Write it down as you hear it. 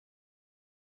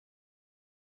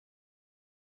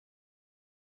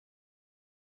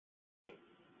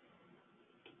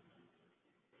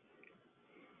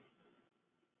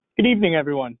Good evening,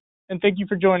 everyone, and thank you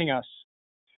for joining us.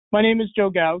 My name is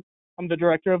Joe Gao. I'm the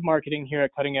Director of Marketing here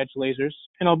at Cutting Edge Lasers,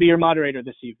 and I'll be your moderator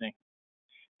this evening.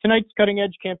 Tonight's Cutting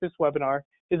Edge Campus webinar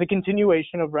is a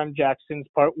continuation of Rem Jackson's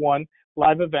Part 1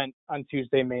 live event on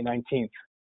Tuesday, May 19th.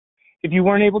 If you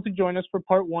weren't able to join us for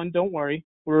Part 1, don't worry.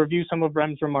 We'll review some of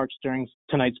Rem's remarks during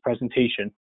tonight's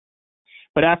presentation.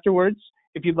 But afterwards,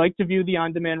 if you'd like to view the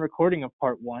on-demand recording of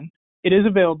Part 1, it is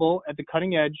available at the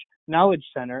Cutting Edge Knowledge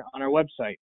Center on our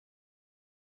website.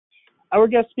 Our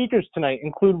guest speakers tonight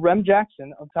include Rem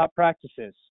Jackson of Top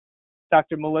Practices,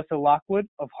 Dr. Melissa Lockwood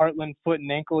of Heartland Foot and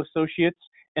Ankle Associates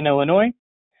in Illinois,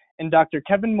 and Dr.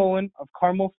 Kevin Mullen of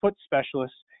Carmel Foot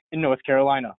Specialists in North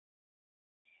Carolina.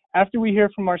 After we hear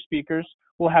from our speakers,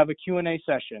 we'll have a Q&A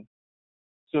session.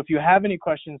 So if you have any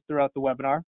questions throughout the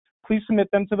webinar, please submit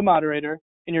them to the moderator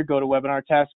in your GoToWebinar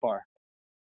taskbar.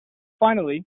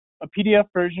 Finally, a PDF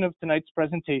version of tonight's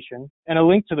presentation and a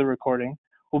link to the recording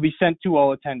will be sent to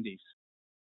all attendees.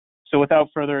 So without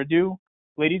further ado,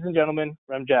 ladies and gentlemen,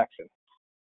 Rem Jackson.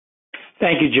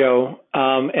 Thank you, Joe.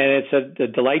 And it's a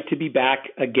delight to be back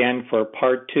again for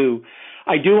part 2.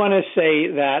 I do want to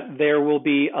say that there will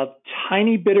be a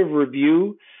tiny bit of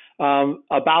review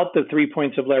about the 3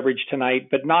 points of leverage tonight,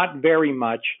 but not very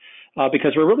much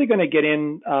because we're really going to get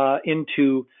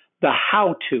into the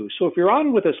how-to. So if you're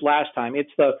on with us last time,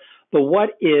 it's the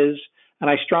what is, and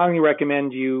I strongly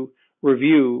recommend you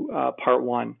review part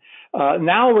 1.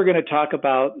 Now we're going to talk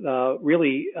about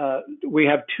we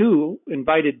have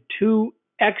invited two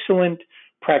excellent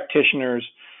practitioners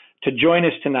to join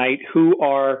us tonight who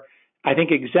are, I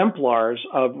think, exemplars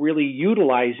of really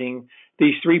utilizing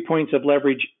these 3 points of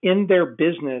leverage in their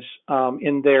business,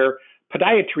 in their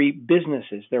podiatry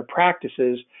businesses, their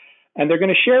practices, and they're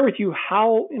going to share with you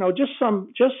how, just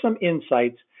some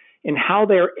insights in how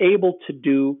they're able to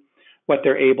do what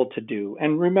they're able to do.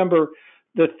 And remember,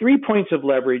 the 3 points of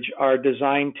leverage are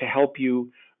designed to help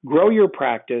you grow your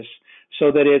practice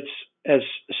so that it's as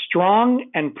strong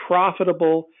and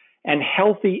profitable and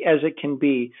healthy as it can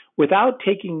be without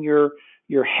taking your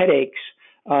headaches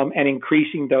and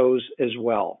increasing those as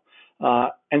well.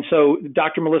 And so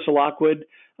Dr. Melissa Lockwood,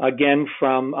 again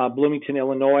from Bloomington,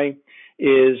 Illinois,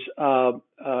 is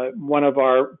one of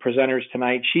our presenters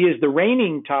tonight. She is the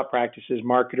reigning Top Practices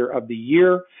Marketer of the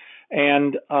Year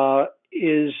and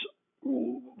is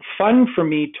fun for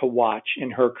me to watch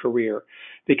in her career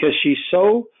because she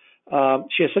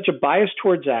has such a bias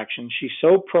towards action. She's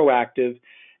so proactive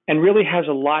and really has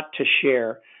a lot to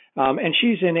share. And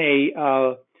she's in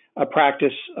a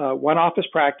practice, one office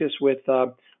practice with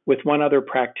one other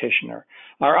practitioner.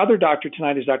 Our other doctor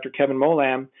tonight is Dr. Kevin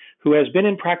Mullen, who has been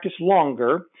in practice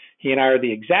longer. He and I are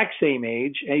the exact same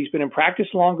age, and he's been in practice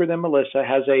longer than Melissa,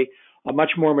 has a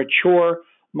much more mature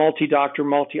multi-doctor,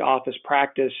 multi-office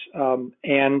practice,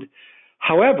 and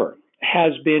however,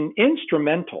 has been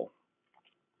instrumental.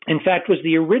 In fact, was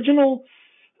the original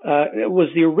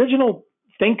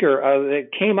thinker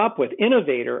that came up with,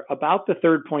 innovator about the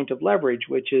third point of leverage,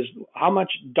 which is how much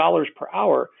dollars per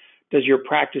hour does your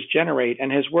practice generate,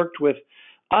 and has worked with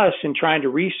us in trying to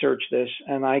research this.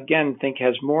 And I, again, think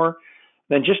has more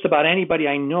than just about anybody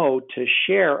I know to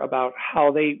share about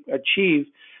how they achieve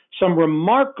some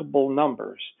remarkable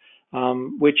numbers,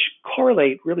 which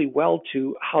correlate really well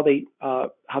to how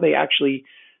they actually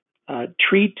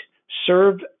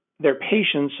serve their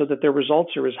patients so that their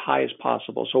results are as high as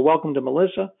possible. So welcome to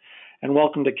Melissa and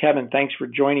welcome to Kevin. Thanks for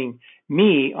joining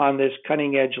me on this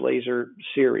Cutting Edge Laser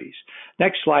series.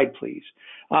 Next slide, please.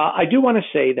 I do want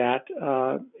to say that,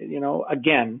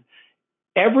 again,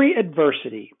 every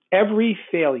adversity, every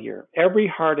failure, every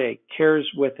heartache carries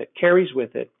with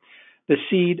it the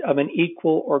seed of an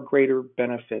equal or greater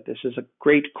benefit. This is a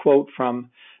great quote from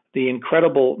the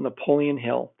incredible Napoleon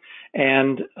Hill.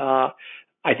 And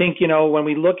I think, when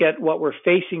we look at what we're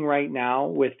facing right now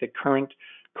with the current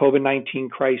COVID-19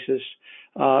 crisis,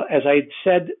 as I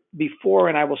said before,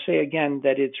 and I will say again,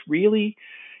 that it's really,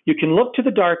 you can look to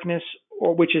the darkness,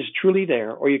 or which is truly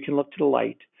there, or you can look to the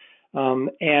light.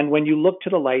 And when you look to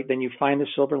the light, then you find the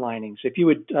silver linings. If you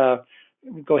would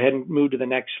go ahead and move to the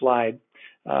next slide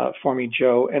for me,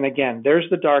 Joe. And again, there's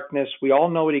the darkness. We all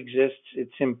know it exists.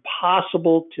 It's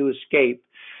impossible to escape.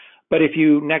 But if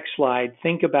you, next slide,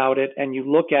 think about it and you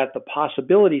look at the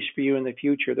possibilities for you in the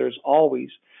future, there's always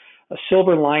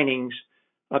silver linings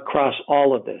across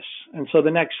all of this. And so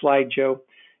the next slide, Joe,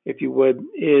 if you would,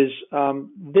 is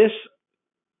this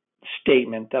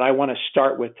statement that I want to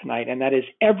start with tonight, and that is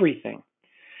everything.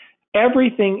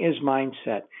 Everything is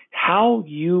mindset. How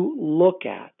you look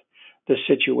at the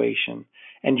situation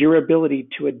and your ability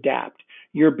to adapt,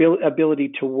 your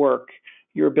ability to work,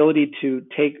 your ability to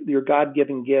take your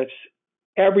God-given gifts,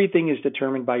 everything is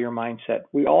determined by your mindset.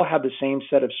 We all have the same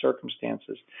set of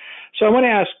circumstances. So I want to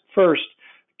ask first,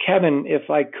 Kevin, if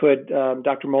I could,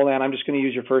 Dr. Molan, I'm just going to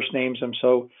use your first names. I'm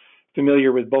so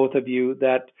familiar with both of you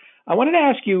that I wanted to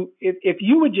ask you if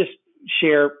you would just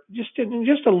share just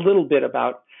a little bit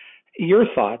about your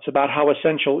thoughts about how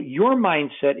essential your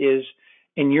mindset is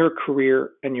in your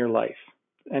career and your life.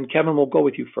 And Kevin, we'll go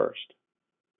with you first.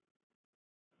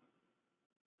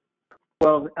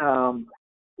 Well,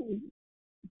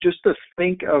 just to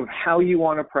think of how you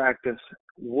want to practice,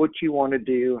 what you want to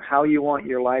do, how you want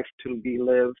your life to be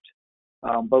lived,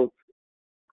 both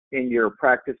in your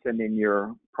practice and in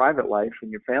your private life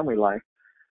and your family life.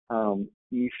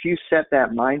 If you set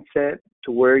that mindset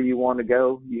to where you want to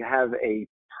go, you have a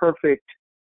perfect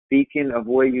beacon of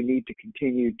where you need to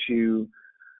continue to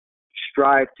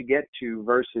strive to get to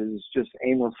versus just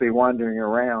aimlessly wandering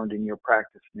around in your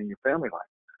practice and in your family life.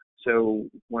 So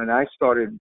when I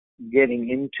started getting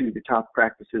into the top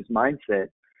practices mindset,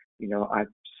 I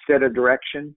set a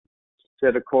direction,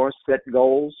 set a course, set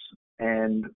goals,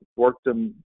 and worked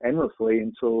them endlessly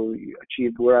until I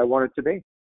achieved where I wanted to be.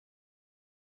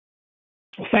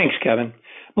 Well, thanks, Kevin.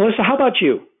 Melissa, how about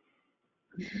you?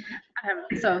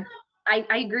 So I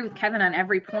agree with Kevin on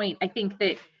every point. I think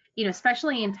that,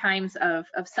 especially in times of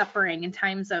suffering, in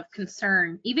times of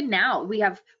concern, even now we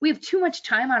have too much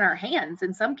time on our hands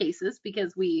in some cases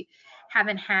because we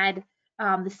haven't had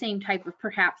the same type of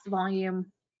perhaps volume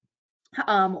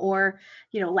or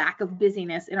lack of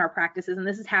busyness in our practices, and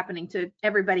this is happening to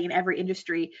everybody in every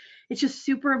industry. It's just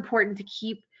super important to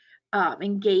keep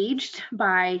engaged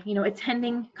by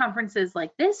attending conferences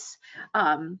like this,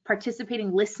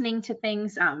 participating, listening to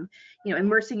things,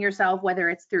 immersing yourself, whether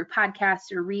it's through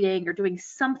podcasts or reading or doing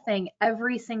something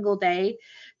every single day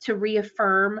to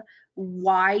reaffirm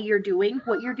why you're doing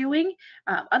what you're doing.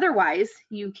 Otherwise,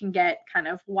 you can get kind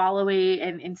of wallowy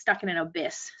and stuck in an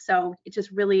abyss. So it's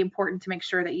just really important to make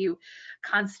sure that you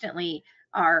constantly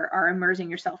are immersing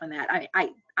yourself in that.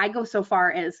 I go so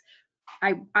far as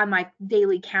on my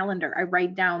daily calendar, I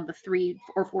write down the 3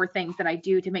 or 4 things that I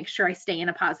do to make sure I stay in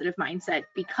a positive mindset,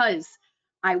 because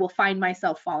I will find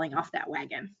myself falling off that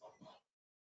wagon.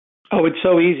 Oh, it's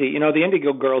so easy. The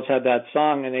Indigo Girls had that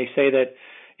song, and they say that,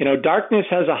 darkness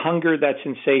has a hunger that's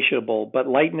insatiable, but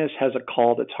lightness has a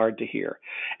call that's hard to hear.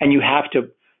 And you have to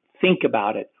think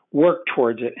about it, work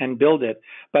towards it, and build it.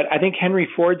 But I think Henry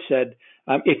Ford said,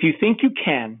 if you think you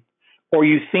can or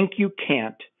you think you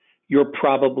can't, you're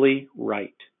probably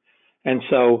right. And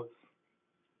so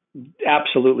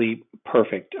absolutely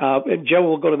perfect. Joe,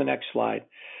 we'll go to the next slide.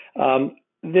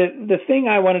 The thing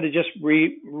I wanted to just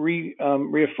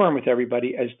reaffirm with everybody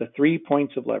is the 3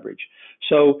 points of leverage.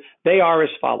 So they are as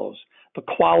follows: the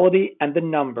quality and the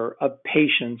number of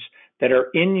patients that are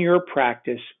in your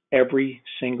practice every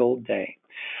single day.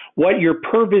 What your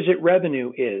per visit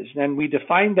revenue is, and we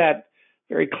defined that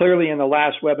very clearly in the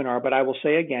last webinar, but I will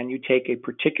say again, you take a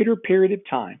particular period of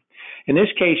time. In this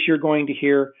case, you're going to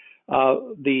hear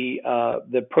the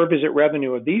per visit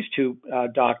revenue of these two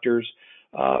doctors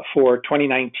for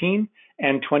 2019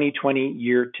 and 2020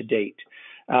 year to date.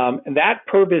 And that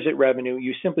per visit revenue,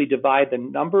 you simply divide the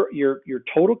number, your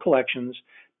total collections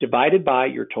divided by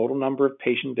your total number of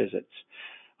patient visits.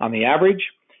 On the average,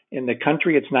 in the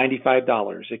country, it's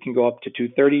 $95. It can go up to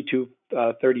 $230,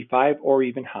 $235, or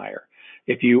even higher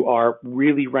if you are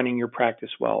really running your practice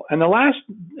well. And the last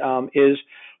is,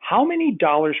 how many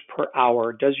dollars per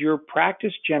hour does your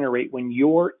practice generate when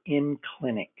you're in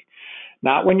clinic?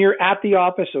 Not when you're at the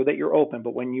office or that you're open,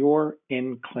 but when you're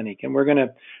in clinic. And we're going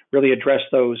to really address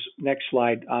those next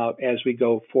slide as we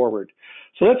go forward.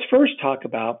 So let's first talk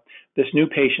about this new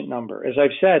patient number. As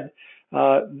I've said,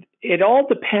 it all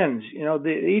depends.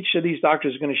 Each of these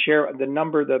doctors is going to share the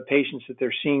number of the patients that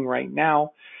they're seeing right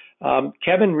now.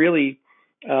 Kevin really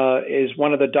is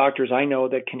one of the doctors I know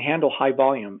that can handle high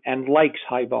volume and likes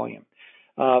high volume.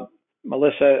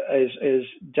 Melissa is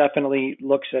definitely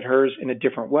looks at hers in a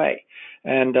different way,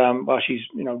 and while she's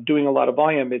doing a lot of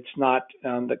volume, it's not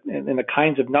in the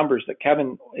kinds of numbers that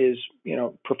Kevin is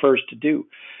prefers to do.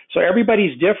 So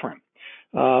everybody's different.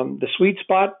 The sweet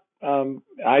spot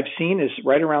I've seen is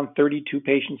right around 32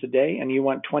 patients a day, and you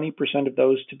want 20% of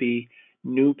those to be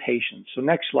new patients. So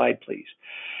next slide, please.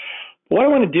 What I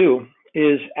want to do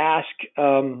is ask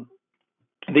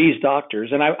these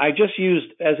doctors, and I just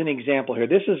used as an example here.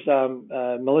 This is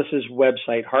Melissa's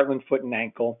website, Heartland Foot and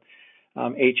Ankle,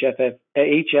 HFAA.com,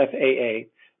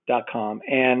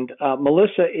 and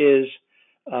Melissa is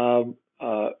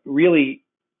really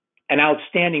an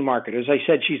outstanding marketer. As I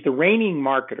said, she's the reigning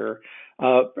marketer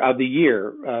of the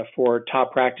year for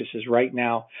top practices right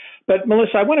now. But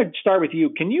Melissa, I want to start with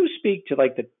you. Can you speak to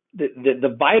like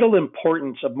the vital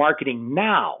importance of marketing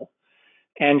now,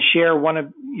 and share one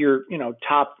of your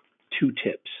top 2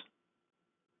 tips?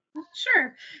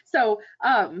 Sure. So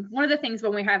one of the things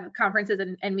when we have conferences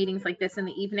and meetings like this in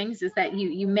the evenings is that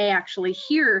you may actually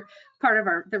hear part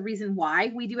of the reason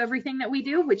why we do everything that we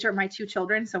do, which are my 2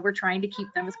 children. So we're trying to keep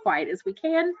them as quiet as we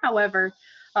can. However,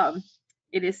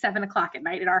 it is 7 o'clock at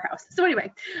night at our house. So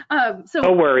anyway, so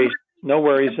no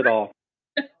worries at all.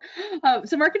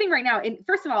 So marketing right now, and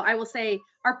first of all, I will say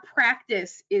our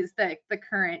practice is the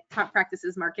current top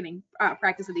practices marketing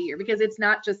practice of the year, because it's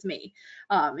not just me.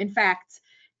 In fact,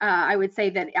 I would say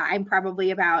that I'm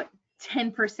probably about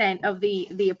 10% of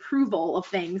the approval of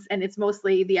things, and it's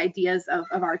mostly the ideas of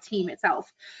our team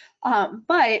itself.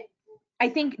 But I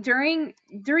think during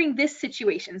this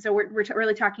situation, so we're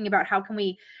really talking about how can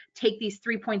we take these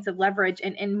 3 points of leverage,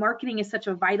 and marketing is such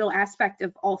a vital aspect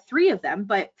of all 3 of them,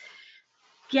 but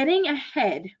getting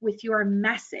ahead with your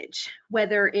message,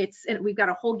 whether it's, and we've got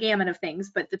a whole gamut of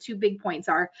things, but the 2 big points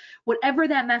are, whatever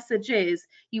that message is,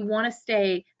 you want to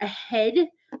stay ahead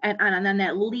and on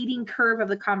that leading curve of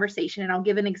the conversation. And I'll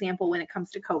give an example when it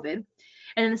comes to COVID. And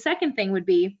then the second thing would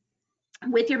be,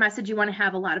 with your message, you want to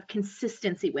have a lot of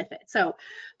consistency with it. So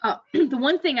the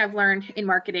one thing I've learned in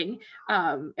marketing,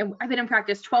 and I've been in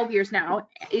practice 12 years now,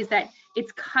 is that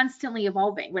it's constantly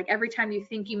evolving. Like every time you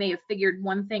think you may have figured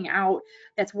one thing out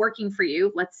that's working for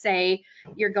you, let's say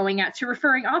you're going out to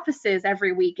referring offices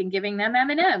every week and giving them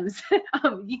M&Ms,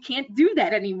 you can't do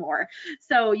that anymore.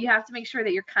 So you have to make sure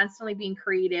that you're constantly being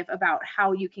creative about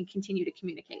how you can continue to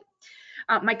communicate.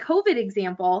 My COVID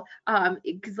example,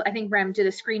 because I think Rem did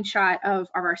a screenshot of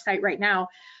our site right now,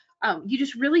 you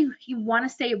want to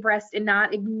stay abreast and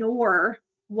not ignore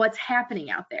what's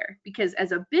happening out there, because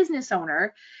as a business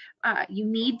owner, you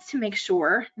need to make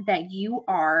sure that you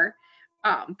are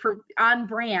on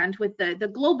brand with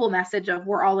the global message of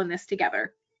we're all in this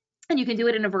together. And you can do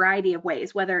it in a variety of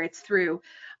ways, whether it's through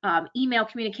email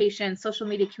communication, social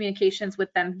media communications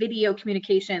with them, video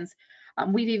communications.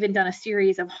 We've even done a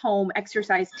series of home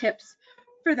exercise tips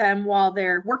for them while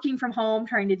they're working from home,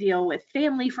 trying to deal with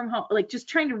family from home, like just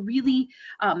trying to really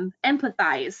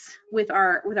empathize with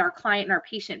our client and our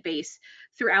patient base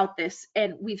throughout this.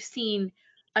 And we've seen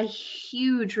a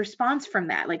huge response from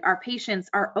that. Like our patients,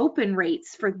 our open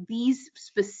rates for these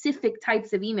specific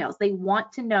types of emails, they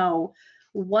want to know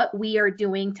what we are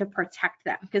doing to protect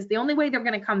them, because the only way they're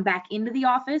going to come back into the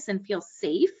office and feel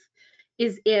safe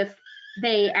is if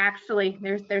they actually,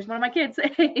 there's one of my kids,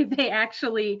 if they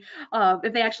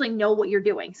actually know what you're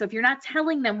doing. So if you're not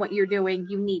telling them what you're doing,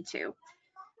 you need to.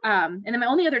 And then my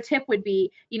only other tip would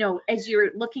be, as you're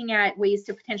looking at ways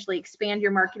to potentially expand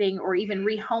your marketing or even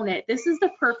rehone it, this is the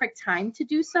perfect time to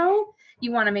do so.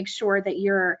 You want to make sure that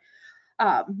you're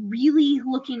really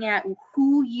looking at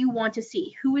who you want to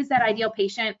see, who is that ideal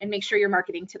patient, and make sure you're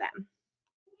marketing to them.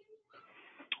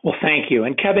 Well, thank you.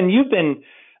 And Kevin, you've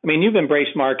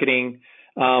embraced marketing,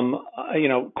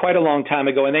 quite a long time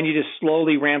ago, and then you just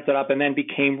slowly ramped it up and then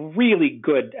became really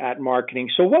good at marketing.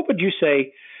 So what would you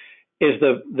say is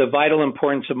the vital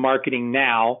importance of marketing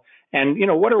now? And,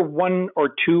 what are 1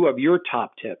 or 2 of your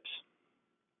top tips?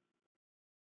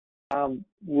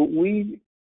 We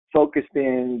focused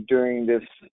in during this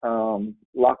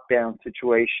lockdown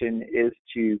situation is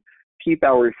to keep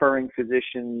our referring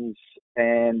physicians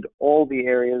and all the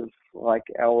areas like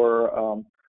our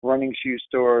running shoe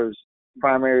stores,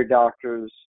 primary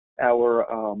doctors,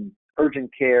 our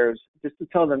urgent cares, just to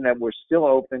tell them that we're still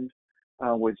open,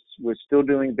 we're still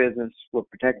doing business, we're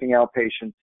protecting our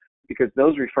patients, because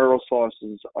those referral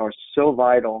sources are so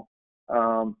vital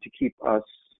to keep us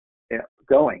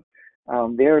going.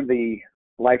 They're the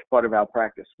lifeblood of our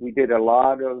practice. We did a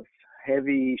lot of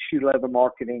heavy shoe leather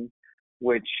marketing,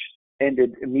 which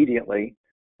ended immediately,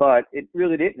 but it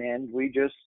really didn't end. We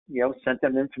just, sent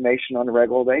them information on a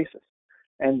regular basis.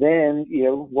 And then,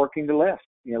 working the list.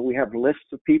 We have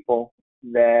lists of people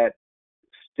that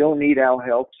still need our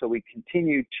help, so we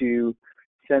continue to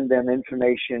send them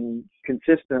information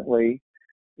consistently,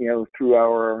 through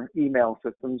our email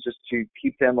systems, just to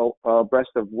keep them abreast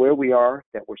of where we are,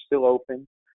 that we're still open.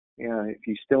 If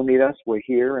you still need us, we're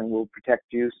here and we'll protect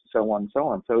you, so on and so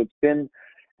on. So it's been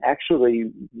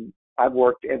actually, I've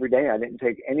worked every day. I didn't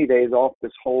take any days off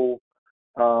this whole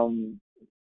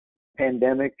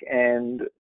pandemic, and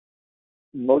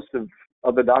most of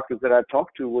the doctors that I've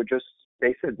talked to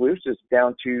they said we're just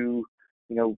down to,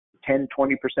 10,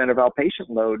 20% of our patient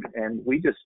load, and we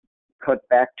just cut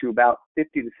back to about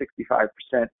 50 to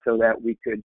 65% so that we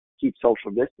could keep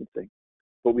social distancing.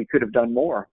 But we could have done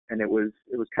more and it was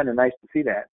kind of nice to see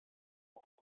that.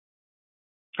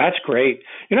 That's great.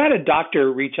 I had a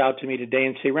doctor reach out to me today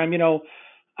and say, Rem,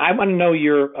 I want to know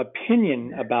your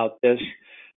opinion about this.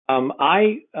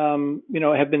 I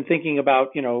have been thinking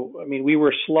about, we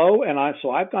were slow, and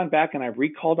so I've gone back and I've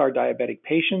recalled our diabetic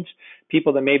patients,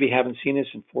 people that maybe haven't seen us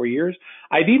in 4 years.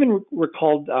 I've even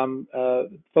recalled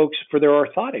folks for their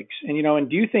orthotics, and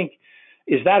do you think,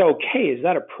 is that okay? Is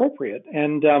that appropriate?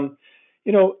 And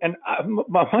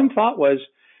my one thought was,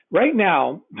 right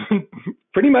now,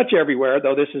 pretty much everywhere,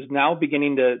 though this is now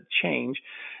beginning to change,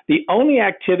 the only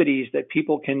activities that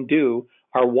people can do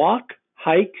are walk,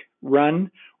 hike,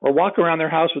 run, or walk around their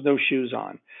house with no shoes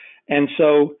on. And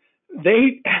so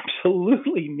they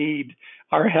absolutely need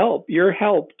our help, your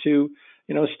help to,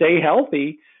 stay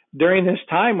healthy during this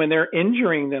time when they're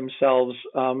injuring themselves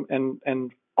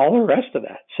and all the rest of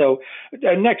that. So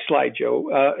next slide,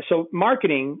 Joe. So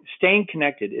marketing, staying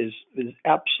connected is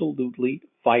absolutely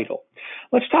vital.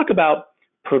 Let's talk about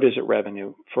per visit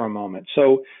revenue for a moment.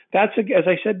 So that's, as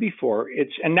I said before,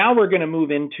 and now we're going to move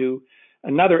into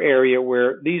another area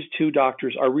where these two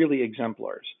doctors are really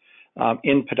exemplars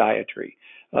in podiatry.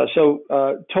 So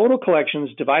total collections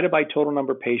divided by total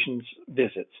number of patients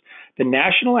visits. The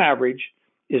national average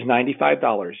is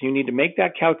 $95. You need to make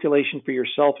that calculation for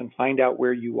yourself and find out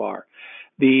where you are.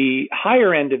 The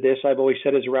higher end of this, I've always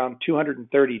said, is around $230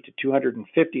 to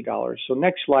 $250. So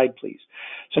next slide, please.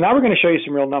 So now we're going to show you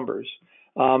some real numbers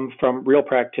from real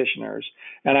practitioners.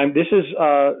 And this is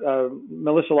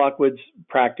Melissa Lockwood's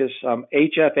practice.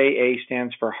 HFAA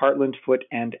stands for Heartland Foot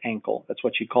and Ankle. That's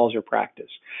what she calls her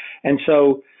practice. And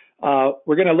so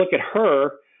we're going to look at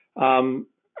her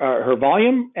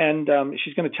volume, and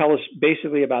she's going to tell us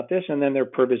basically about this, and then their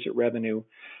per visit revenue.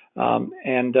 Melissa,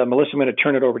 I'm going to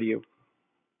turn it over to you.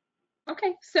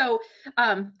 Okay, so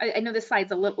I know this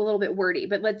slide's a little bit wordy,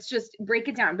 but let's just break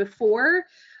it down. Before,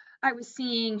 I was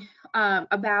seeing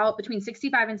about between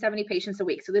 65 and 70 patients a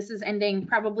week. So this is ending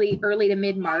probably early to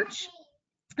mid-March.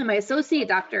 And my associate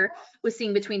doctor was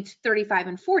seeing between 35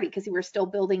 and 40 because we were still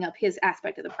building up his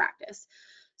aspect of the practice.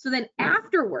 So then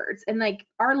afterwards, and like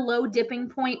our low dipping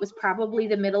point was probably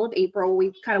the middle of April.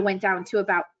 We kind of went down to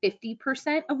about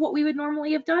 50% of what we would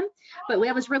normally have done, but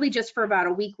that was really just for about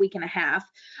a week and a half.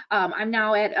 I'm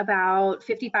now at about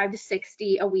 55 to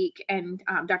 60 a week, and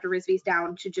Dr. Rizvi's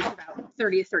down to just about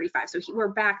 30 to 35. So we're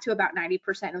back to about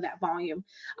 90% of that volume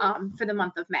for the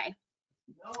month of May.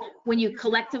 When you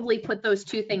collectively put those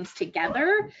two things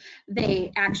together,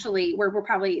 they actually, we're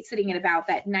probably sitting at about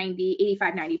that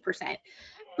 90%.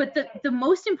 But the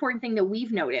most important thing that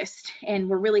we've noticed, and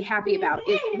we're really happy about,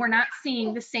 is we're not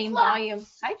seeing the same volume.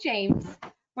 Hi, James.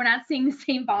 We're not seeing the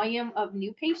same volume of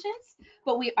new patients,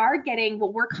 but we are getting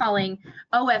what we're calling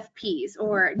OFPs,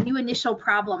 or new initial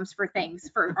problems for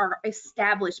things, for our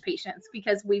established patients,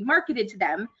 because we marketed to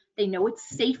them. They know it's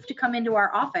safe to come into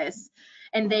our office,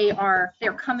 and they're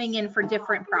coming in for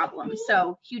different problems.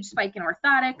 So huge spike in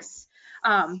orthotics.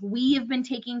 We have been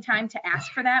taking time to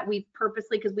ask for that. We've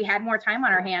purposely, because we had more time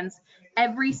on our hands,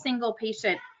 every single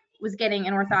patient was getting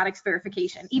an orthotics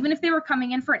verification, even if they were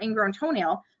coming in for an ingrown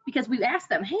toenail, because we asked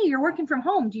them, hey, you're working from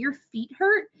home, do your feet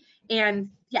hurt? And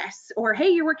yes, or hey,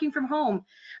 you're working from home.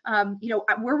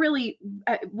 We're really,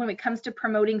 when it comes to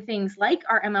promoting things like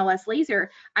our MLS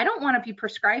laser, I don't want to be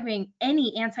prescribing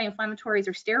any anti-inflammatories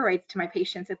or steroids to my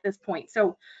patients at this point.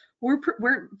 So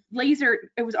we're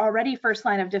laser, it was already first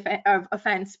line of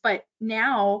offense, but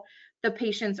now the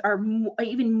patients are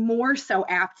even more so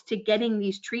apt to getting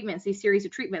these treatments, these series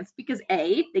of treatments, because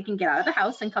A, they can get out of the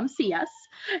house and come see us,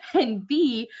 and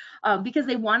B, because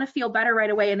they want to feel better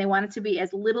right away, and they want it to be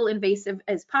as little invasive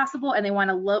as possible, and they want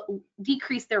to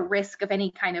decrease their risk of any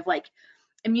kind of like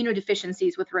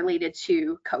immunodeficiencies related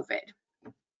to COVID.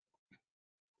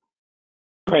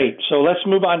 Great. So let's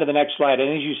move on to the next slide.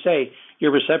 And as you say,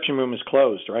 your reception room is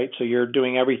closed, right? So you're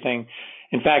doing everything.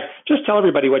 In fact, just tell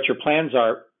everybody what your plans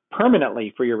are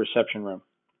permanently for your reception room.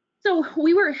 So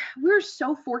we were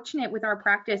so fortunate with our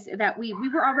practice that we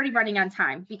were already running on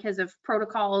time because of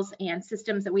protocols and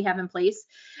systems that we have in place.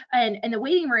 And the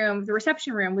waiting room, the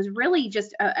reception room, was really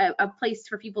just a place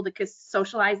for people to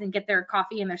socialize and get their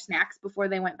coffee and their snacks before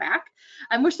they went back.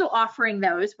 And we're still offering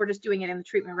those. We're just doing it in the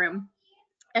treatment room,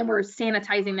 and we're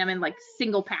sanitizing them in like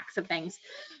single packs of things.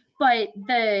 But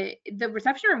the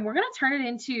reception room, we're going to turn it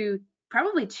into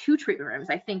probably 2 treatment rooms,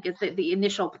 I think, is the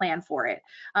initial plan for it,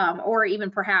 or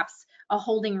even perhaps a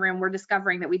holding room. We're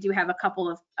discovering that we do have a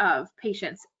couple of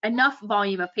patients, enough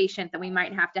volume of patient that we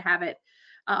might have to have it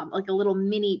like a little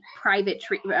mini private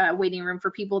waiting room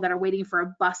for people that are waiting for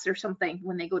a bus or something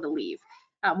when they go to leave.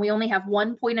 We only have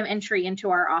one point of entry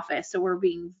into our office, so we're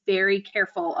being very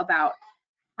careful about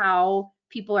how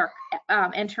people are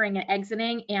entering and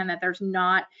exiting, and that there's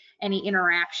not any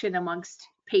interaction amongst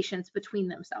patients between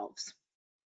themselves.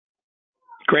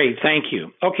 Great, thank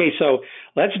you. Okay, so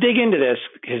let's dig into this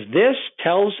because this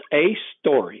tells a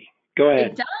story. Go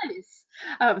ahead. It does.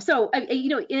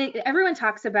 Everyone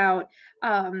talks about,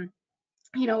 you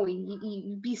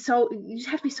just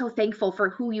have to be so thankful for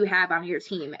who you have on your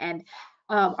team. And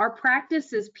our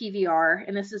practice is PVR,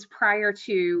 and this is prior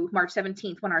to March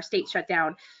 17th when our state shut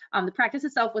down. The practice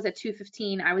itself was at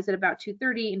 2:15. I was at about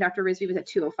 2:30, and Dr. Risby was at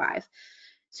 2:05.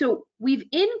 So we've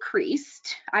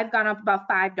increased. I've gone up about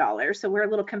 $5, so we're a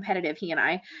little competitive, he and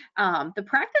I. The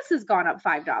practice has gone up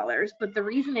 $5, but the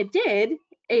reason it did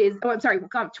is, gone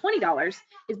up $20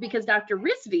 is because Dr.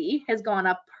 Risby has gone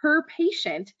up per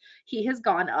patient. He has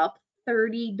gone up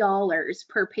 $30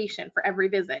 per patient for every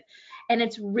visit. And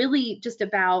it's really just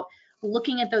about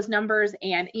looking at those numbers.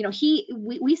 And,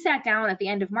 we sat down at the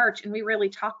end of March and we really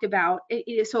talked about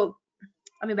it. So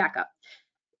let me back up.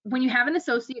 When you have an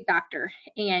associate doctor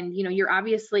and, you're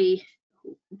obviously,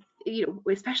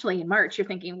 especially in March, you're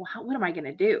thinking, well, what am I going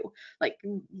to do? Like,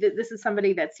 this is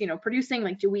somebody that's, producing,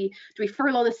 like, do we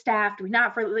furlough the staff? Do we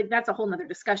not furlough? Like, that's a whole nother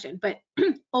discussion, but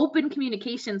open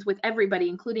communications with everybody,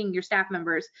 including your staff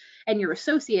members and your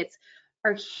associates,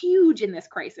 are huge in this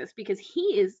crisis because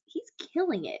he's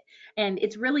killing it. And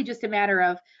it's really just a matter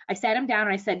of, I sat him down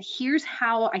and I said, here's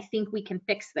how I think we can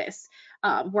fix this.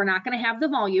 We're not going to have the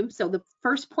volume. So the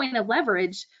first point of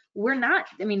leverage,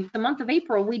 the month of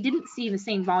April, we didn't see the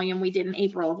same volume we did in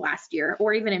April of last year,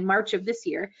 or even in March of this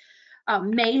year.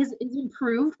 May has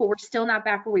improved, but we're still not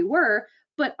back where we were.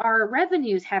 But our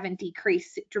revenues haven't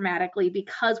decreased dramatically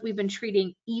because we've been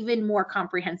treating even more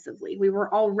comprehensively. We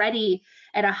were already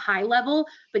at a high level,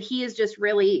 but he is just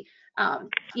really,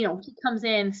 he comes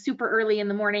in super early in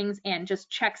the mornings and just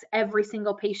checks every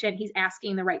single patient. He's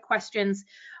asking the right questions.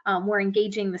 We're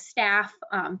engaging the staff,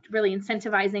 really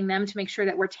incentivizing them to make sure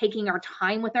that we're taking our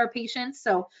time with our patients.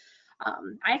 So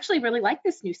I actually really like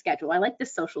this new schedule. I like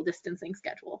this social distancing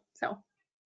schedule. So.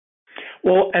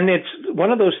 Well, and it's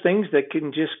one of those things that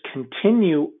can just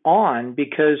continue on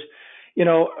because,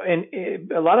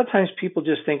 and a lot of times people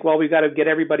just think, well, we've got to get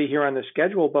everybody here on the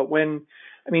schedule. But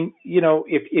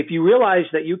if you realize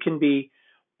that you can be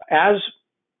as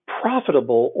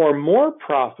profitable or more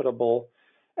profitable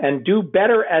and do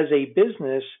better as a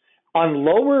business on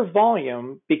lower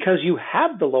volume because you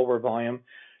have the lower volume,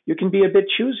 you can be a bit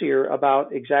choosier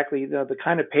about exactly the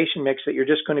kind of patient mix that you're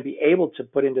just going to be able to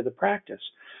put into the practice.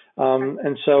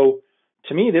 And so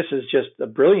to me, this is just a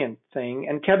brilliant thing.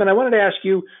 And Kevin, I wanted to ask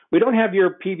you, we don't have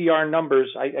your PVR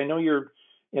numbers. I know you're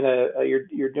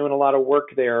doing a lot of work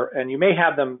there and you may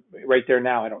have them right there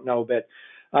now. I don't know, but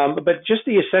just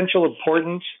the essential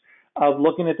importance of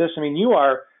looking at this.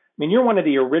 You're one of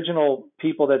the original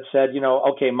people that said,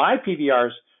 okay, my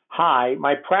PVR's high,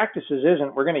 my practices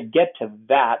isn't, we're going to get to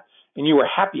that. And you were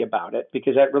happy about it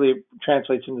because that really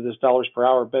translates into this dollars per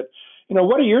hour. But,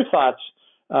 what are your thoughts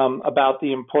about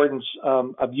the importance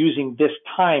of using this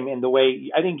time in the way,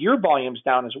 I think your volume's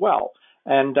down as well.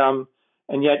 And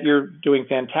yet you're doing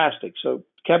fantastic. So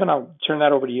Kevin, I'll turn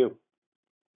that over to you.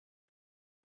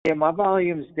 Yeah, my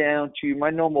volume's down to, my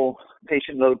normal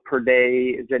patient load per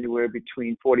day is anywhere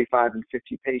between 45 and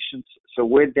 50 patients. So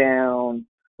we're down,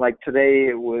 like today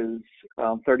it was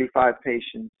 35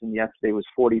 patients and yesterday was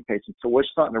 40 patients. So we're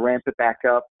starting to ramp it back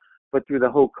up. But through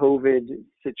the whole COVID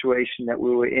situation that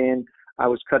we were in, I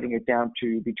was cutting it down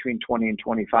to between 20 and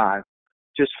 25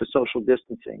 just for social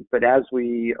distancing. But as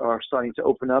we are starting to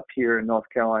open up here in North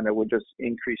Carolina, we're just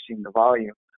increasing the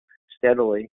volume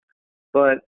steadily.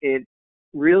 But it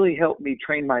really helped me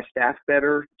train my staff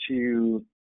better to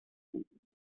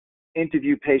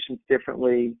interview patients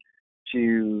differently,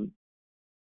 to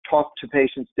talk to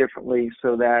patients differently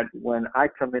so that when I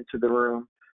come into the room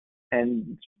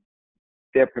and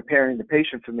they're preparing the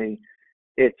patient for me,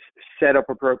 it's set up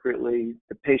appropriately.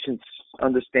 The patients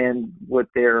understand what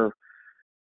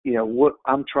what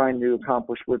I'm trying to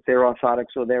accomplish with their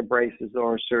orthotics or their braces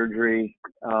or surgery.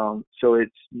 So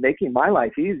it's making my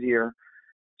life easier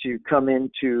to come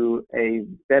into a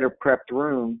better prepped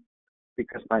room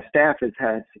because my staff has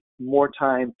had more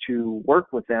time to work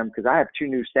with them because I have two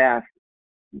new staff,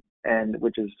 and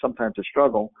which is sometimes a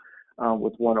struggle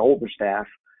with one older staff.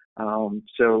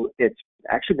 So it's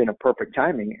actually been a perfect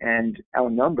timing, and our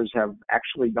numbers have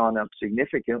actually gone up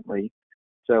significantly.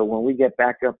 So when we get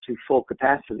back up to full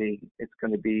capacity, it's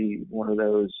going to be one of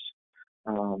those,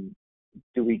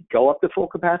 do we go up to full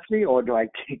capacity or do I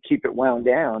keep it wound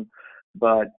down?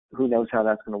 But who knows how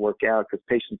that's going to work out because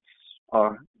patients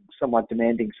are somewhat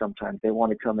demanding sometimes. They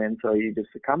want to come in, so you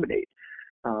just accommodate.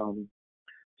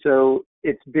 So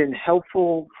it's been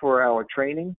helpful for our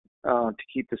training to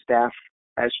keep the staff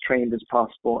as trained as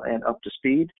possible and up to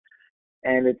speed.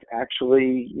 And it's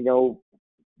actually,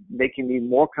 making me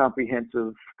more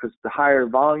comprehensive, because the higher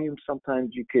volume,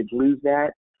 sometimes you could lose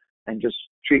that and just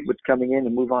treat what's coming in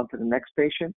and move on to the next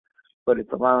patient. But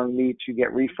it's allowing me to get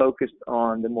refocused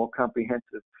on the more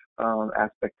comprehensive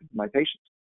aspect of my patients.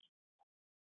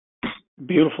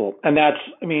 Beautiful. And that's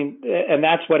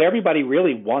what everybody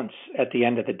really wants at the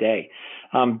end of the day.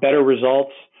 Better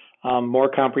results, more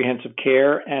comprehensive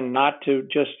care, and not to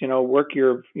just, work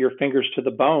your fingers to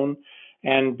the bone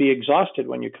and be exhausted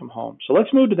when you come home. So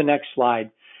let's move to the next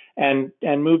slide and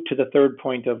move to the third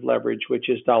point of leverage, which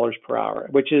is dollars per hour,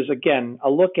 which is, again, a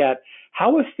look at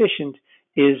how efficient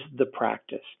is the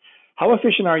practice. How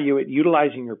efficient are you at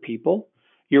utilizing your people,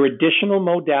 your additional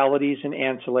modalities and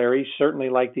ancillaries, certainly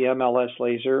like the MLS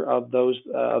laser of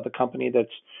the company that's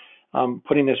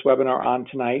putting this webinar on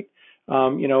tonight.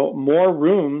 More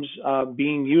rooms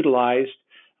being utilized,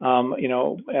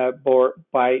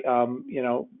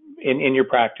 in your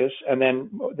practice, and then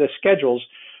the schedules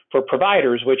for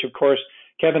providers, which of course,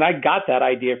 Kevin, I got that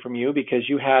idea from you because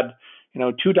you had,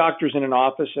 2 doctors in an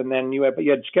office, and then you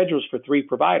had schedules for 3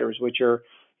 providers, which are,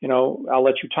 I'll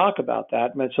let you talk about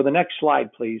that. So the next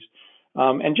slide, please.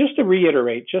 And just to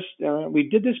reiterate, we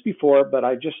did this before, but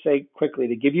I just say quickly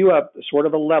to give you a sort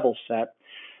of a level set.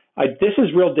 This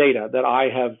is real data that I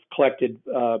have collected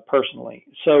personally.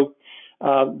 So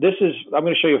I'm going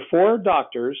to show you 4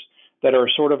 doctors that are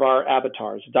sort of our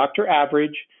avatars. Doctor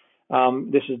average,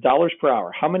 this is dollars per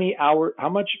hour. How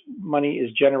much money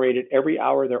is generated every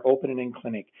hour they're open and in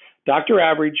clinic? Doctor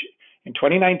average in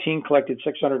 2019 collected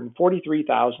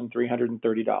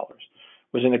 $643,330.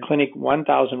 Was in the clinic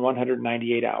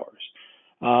 1,198 hours.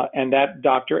 And that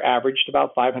doctor averaged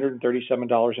about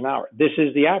 $537 an hour. This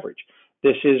is the average.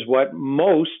 This is what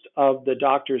most of the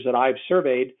doctors that I've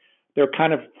surveyed, they're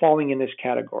kind of falling in this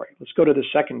category. Let's go to the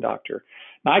second doctor.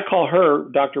 Now, I call her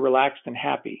Dr. Relaxed and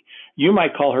Happy. You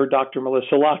might call her Dr.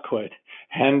 Melissa Lockwood.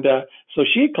 And so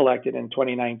she collected in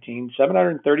 2019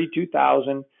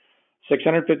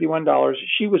 $732,651.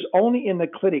 She was only in the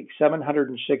clinic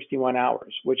 761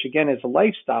 hours, which again is a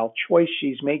lifestyle choice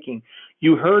she's making.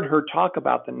 You heard her talk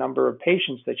about the number of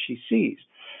patients that she sees.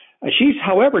 She's,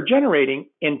 however, generating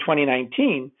in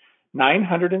 2019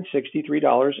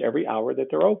 $963 every hour that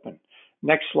they're open.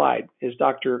 Next slide is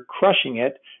Dr. Crushing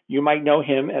It. You might know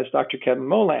him as Dr. Kevin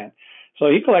Molan. So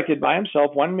he collected by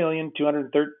himself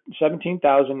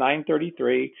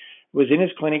 $1,217,933, was in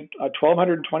his clinic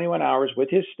 1,221 hours with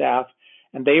his staff,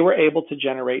 and they were able to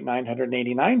generate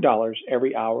 $989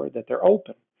 every hour that they're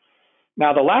open.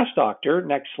 Now, the last doctor,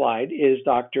 next slide, is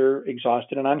Dr.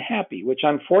 Exhausted and Unhappy, which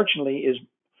unfortunately is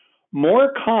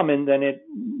more common than it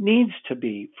needs to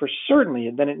be,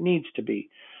 than it needs to be.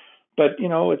 But,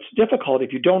 it's difficult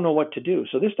if you don't know what to do.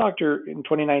 So this doctor in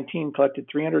 2019 collected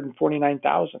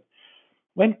 $349,000,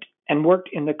 went and worked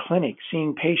in the clinic,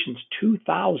 seeing patients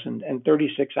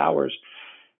 2,036 hours,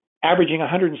 averaging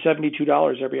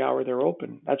 $172 every hour they're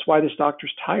open. That's why this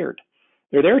doctor's tired.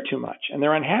 They're there too much, and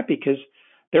they're unhappy because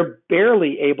they're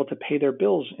barely able to pay their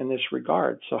bills in this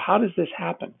regard. So how does this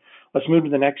happen? Let's move to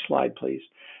the next slide, please.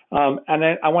 And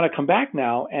then I want to come back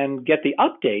now and get the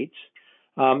updates.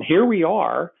 Here we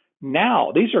are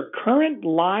now. These are current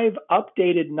live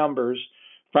updated numbers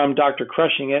from Dr.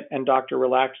 Crushing It and Dr.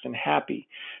 Relaxed and Happy.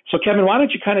 So Kevin, why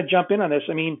don't you kind of jump in on this?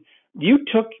 I mean, you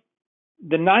took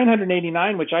the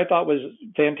 989, which I thought was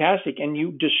fantastic, and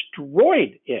you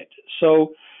destroyed it.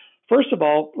 So first of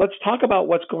all, let's talk about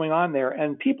what's going on there.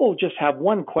 And people just have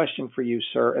one question for you,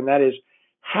 sir, and that is,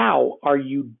 how are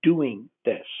you doing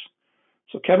this?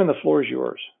 So Kevin, the floor is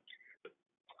yours.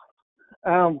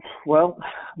 Well,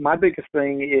 my biggest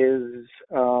thing is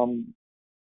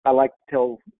I like to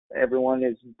tell everyone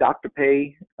is doctor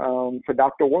pay for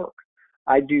doctor work.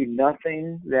 I do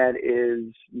nothing that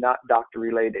is not doctor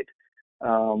related.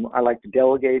 I like to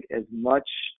delegate as much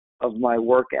of my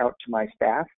work out to my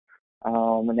staff,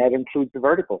 and that includes the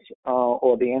verticals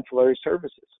or the ancillary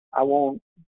services. I won't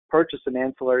purchase an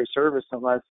ancillary service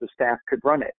unless the staff could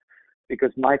run it,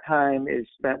 because my time is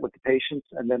spent with the patients,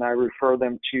 and then I refer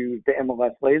them to the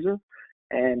MLS laser.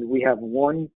 And we have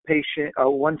one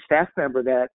staff member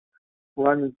that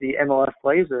runs the MLS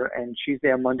laser, and she's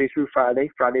there Monday through Friday.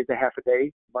 Friday's a half a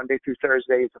day. Monday through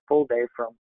Thursday is a full day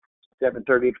from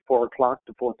 7:30 to 4 o'clock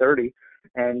to 4:30.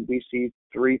 And we see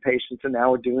 3 patients an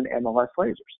hour doing MLS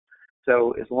lasers.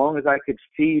 So as long as I could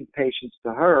feed patients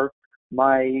to her,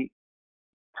 my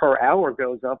per hour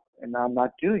goes up, and I'm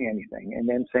not doing anything. And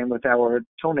then same with our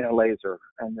toenail laser,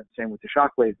 and then same with the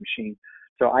shockwave machine.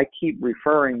 So I keep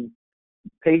referring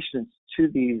patients to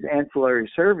these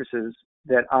ancillary services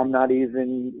that I'm not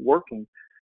even working.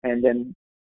 And then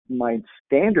my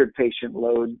standard patient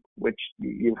load, which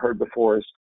you've heard before,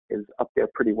 is up there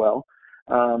pretty well.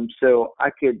 So I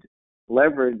could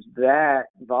leverage that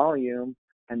volume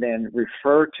and then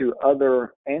refer to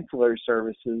other ancillary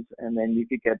services, and then you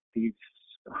could get these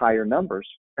higher numbers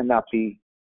and not be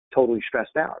totally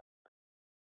stressed out.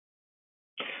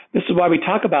 This is why we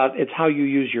talk about it's how you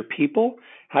use your people,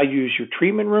 how you use your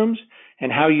treatment rooms,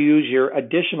 and how you use your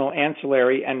additional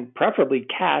ancillary and preferably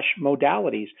cash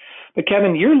modalities. But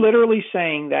Kevin, you're literally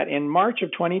saying that in March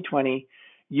of 2020,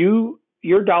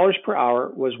 your dollars per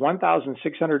hour was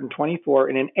 $1,624,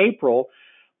 and in April,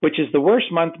 which is the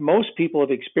worst month most people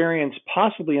have experienced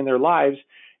possibly in their lives,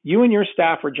 you and your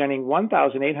staff were generating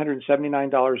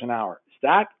 $1,879 an hour. Is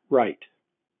that right?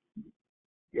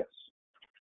 Yes.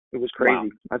 It was crazy. Wow.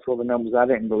 That's all the numbers. I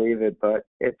didn't believe it, but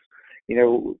it's, you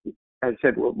know, as I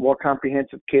said, more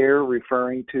comprehensive care,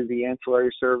 referring to the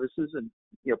ancillary services, and,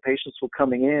 you know, patients were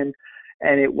coming in,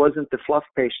 and it wasn't the fluff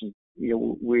patient. You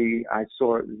know, I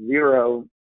saw zero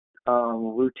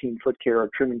routine foot care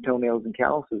of trimming toenails and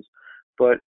calluses,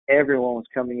 but everyone was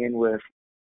coming in with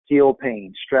heel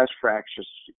pain, stress fractures,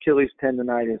 Achilles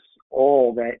tendonitis,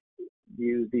 all that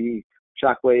use the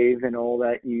shockwave and all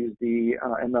that use the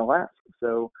MLS.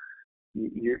 So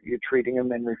you're treating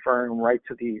them and referring them right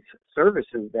to these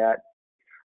services that,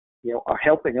 you know, are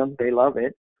helping them. They love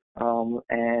it.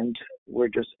 And we're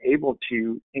just able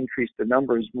to increase the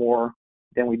numbers more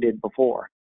than we did before.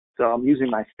 So I'm using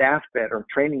my staff better,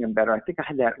 training them better. I think I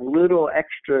had that little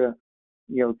extra,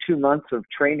 2 months of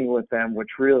training with them, which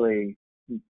really,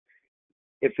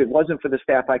 if it wasn't for the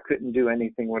staff, I couldn't do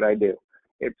anything what I do.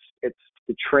 It's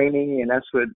the training, and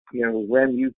that's what,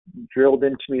 Rem, you drilled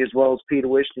into me as well as Peter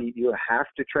Wishley. You have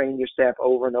to train your staff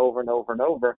over and over and over and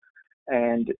over.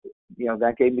 And,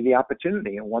 that gave me the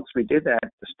opportunity. And once we did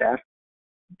that, the staff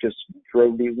just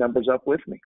drove these numbers up with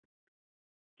me.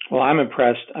 Well, I'm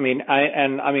impressed. I'm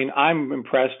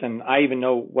impressed, and I even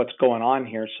know what's going on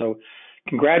here. So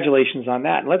congratulations on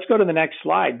that. And let's go to the next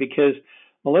slide, because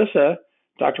Melissa,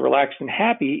 Dr. Relaxed and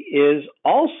Happy, is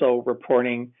also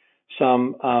reporting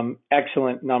some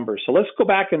excellent numbers. So let's go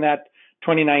back in that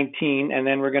 2019, and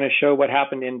then we're going to show what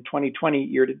happened in 2020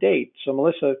 year to date. So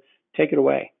Melissa, take it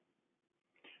away.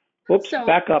 Whoops,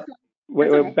 back up.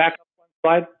 Okay. Back up one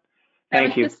slide.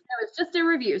 Thank you. That was just a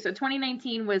review. So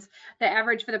 2019 was the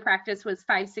average for the practice was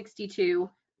 562.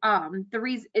 The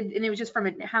reason, and it was just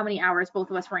from how many hours both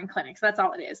of us were in clinic. So that's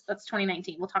all it is. That's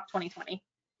 2019. We'll talk 2020.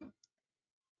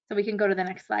 So we can go to the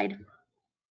next slide.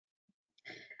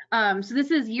 So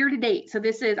this is year to date. So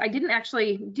this is, I didn't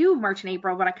actually do March and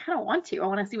April, but I kind of want to. I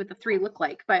want to see what the three look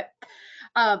like. But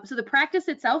so the practice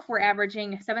itself, we're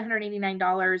averaging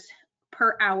 $789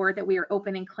 per hour that we are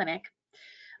open in clinic.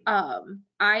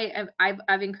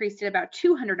 I've increased it about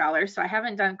 $200, so I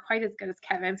haven't done quite as good as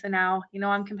Kevin. So now,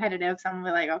 I'm competitive, so I'm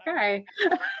like, okay.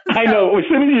 So, I know. As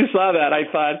soon as you saw that, I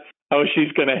thought, oh,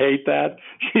 she's going to hate that.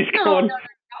 She's going,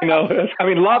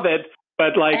 love it.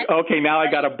 But like, okay, now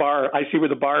I got a bar. I see where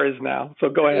the bar is now. So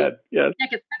go ahead. Yes. Yeah,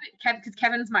 because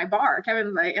Kevin's my bar.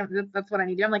 Kevin's like, that's what I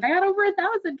need to do. I'm like, I got over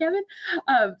 1,000, Kevin.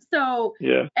 So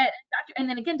yeah. And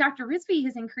then again, Dr. Risby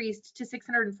has increased to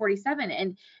 647,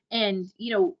 and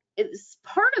it's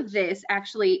part of this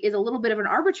actually is a little bit of an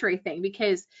arbitrary thing,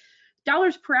 because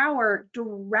dollars per hour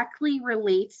directly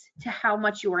relates to how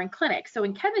much you are in clinic. So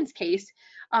in Kevin's case,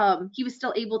 he was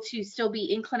still able to still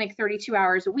be in clinic 32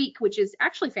 hours a week, which is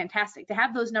actually fantastic. To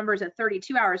have those numbers at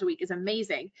 32 hours a week is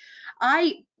amazing.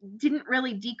 I didn't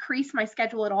really decrease my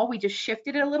schedule at all. We just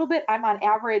shifted it a little bit. I'm on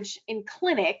average in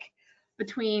clinic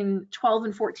between 12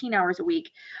 and 14 hours a week.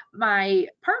 My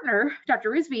partner, Dr.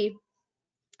 Risby,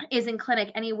 is in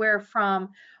clinic anywhere from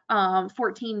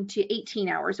 14 to 18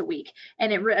 hours a week,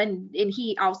 and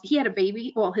he had a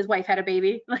baby. Well, his wife had a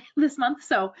baby this month,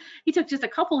 so he took just a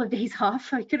couple of days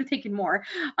off. I could have taken more,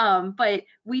 but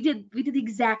we did the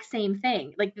exact same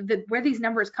thing. Like where these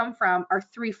numbers come from are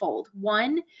threefold.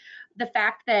 One, the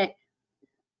fact that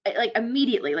like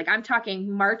immediately, like I'm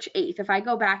talking March 8th. If I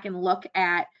go back and look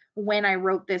at when I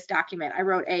wrote this document, I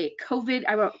wrote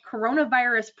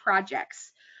coronavirus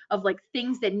projects of like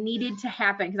things that needed to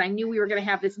happen, because I knew we were going to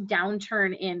have this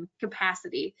downturn in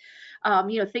capacity.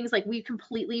 Things like we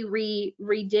completely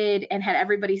redid and had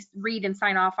everybody read and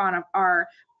sign off on our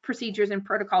procedures and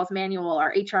protocols manual,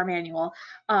 our HR manual.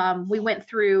 We went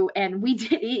through and we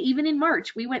did, even in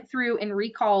March, we went through and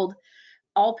recalled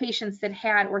all patients that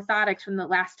had orthotics from the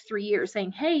last 3 years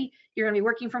saying, hey, you're going to be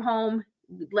working from home.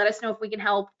 Let us know if we can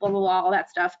help, blah, blah, blah, all that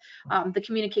stuff. The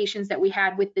communications that we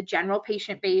had with the general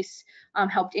patient base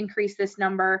helped increase this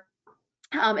number.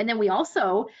 And then we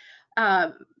also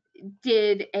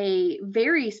did a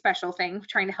very special thing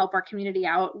trying to help our community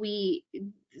out.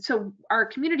 So our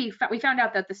community, we found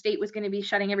out that the state was going to be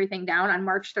shutting everything down on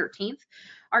March 13th.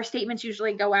 Our statements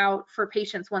usually go out for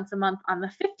patients once a month on the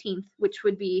 15th, which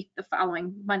would be the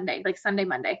following Monday, like Sunday,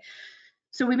 Monday.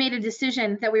 So we made a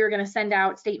decision that we were going to send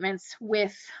out statements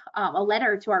with a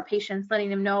letter to our patients, letting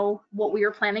them know what we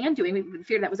were planning on doing. We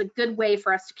figured that was a good way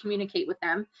for us to communicate with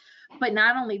them. But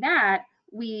not only that,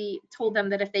 we told them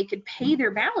that if they could pay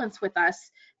their balance with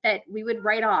us, that we would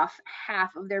write off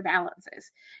half of their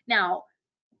balances. Now,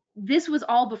 this was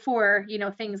all before,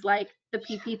 things like the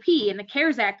PPP and the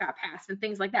CARES Act got passed and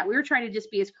things like that. We were trying to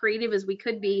just be as creative as we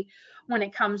could be when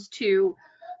it comes to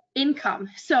income.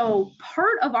 So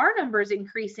part of our numbers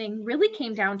increasing really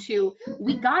came down to,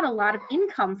 we got a lot of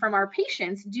income from our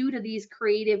patients due to these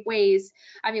creative ways.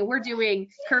 I mean, we're doing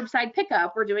curbside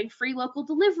pickup, we're doing free local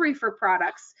delivery for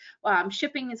products.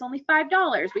 Shipping is only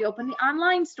 $5. We opened the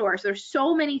online store. So there's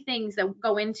so many things that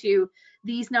go into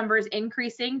these numbers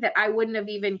increasing that I wouldn't have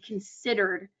even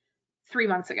considered 3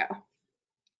 months ago.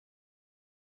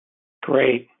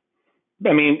 Great.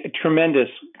 I mean, tremendous.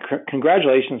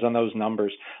 Congratulations on those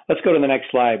numbers. Let's go to the next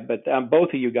slide. But both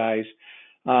of you guys,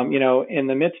 in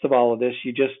the midst of all of this,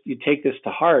 you take this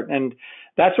to heart, and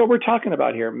that's what we're talking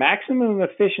about here. Maximum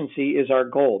efficiency is our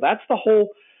goal. That's the whole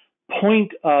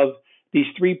point of these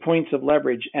 3 points of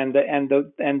leverage, and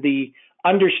the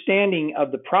understanding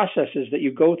of the processes that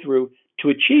you go through to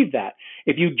achieve that.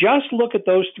 If you just look at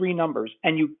those 3 numbers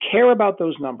and you care about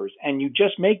those numbers and you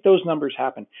just make those numbers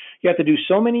happen, you have to do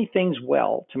so many things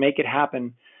well to make it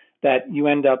happen that you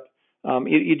end up,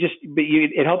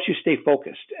 it helps you stay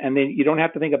focused. And then you don't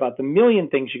have to think about the million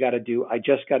things you got to do. I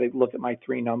just got to look at my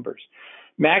 3 numbers.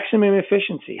 Maximum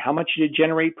efficiency, how much you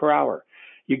generate per hour.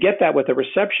 You get that with a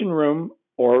reception room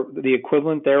or the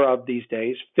equivalent thereof these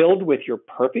days, filled with your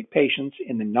perfect patients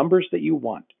in the numbers that you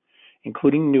want,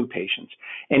 including new patients.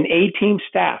 An A-team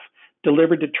staff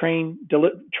trained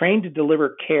to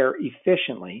deliver care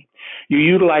efficiently. You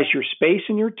utilize your space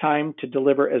and your time to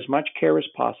deliver as much care as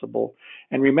possible.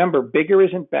 And remember, bigger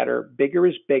isn't better. Bigger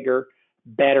is bigger.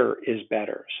 Better is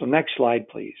better. So next slide,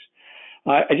 please.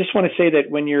 I just want to say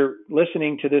that when you're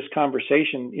listening to this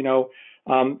conversation,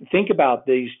 think about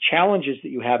these challenges that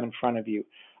you have in front of you.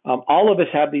 All of us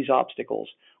have these obstacles.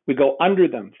 We go under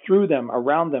them, through them,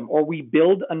 around them, or we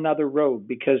build another road,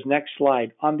 because next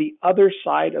slide, on the other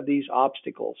side of these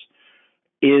obstacles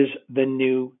is the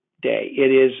new day.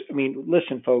 It is,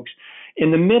 listen, folks, in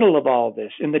the middle of all of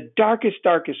this, in the darkest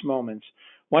moments,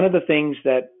 one of the things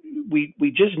that we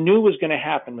just knew was going to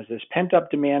happen was this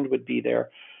pent-up demand would be there.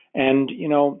 And,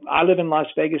 I live in Las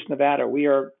Vegas, Nevada. We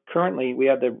have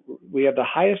the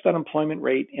highest unemployment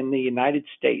rate in the United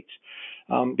States.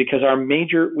 Because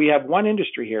we have one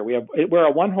industry here. We're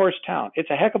a one-horse town. It's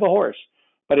a heck of a horse,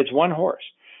 but it's one horse.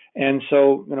 And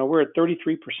so, we're at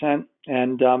 33%.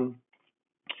 And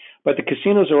but the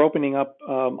casinos are opening up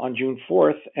on June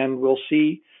 4th, and we'll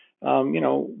see,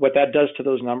 what that does to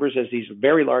those numbers as these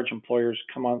very large employers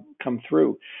come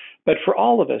through. But for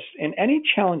all of us, in any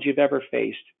challenge you've ever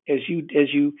faced, as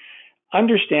you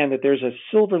understand that there's a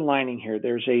silver lining here,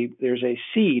 there's a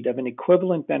seed of an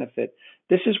equivalent benefit.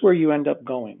 This is where you end up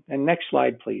going. And next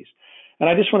slide, please. And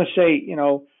I just want to say,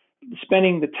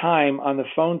 spending the time on the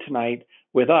phone tonight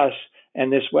with us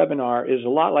and this webinar is a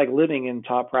lot like living in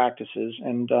top practices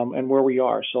and where we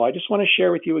are. So I just want to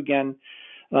share with you again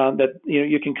that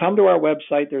you can come to our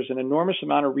website. There's an enormous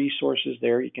amount of resources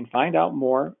there. You can find out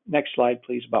more. Next slide,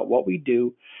 please, about what we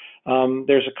do.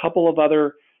 There's a couple of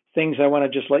other things I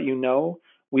want to just let you know.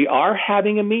 We are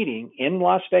having a meeting in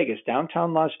Las Vegas,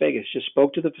 downtown Las Vegas. Just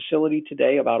spoke to the facility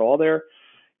today about all their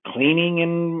cleaning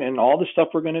and all the stuff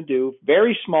we're going to do.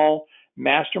 Very small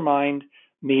mastermind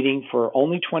meeting for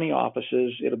only 20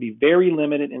 offices. It'll be very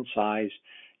limited in size.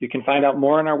 You can find out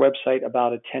more on our website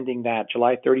about attending that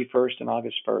July 31st and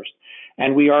August 1st.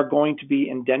 And we are going to be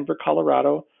in Denver,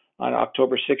 Colorado on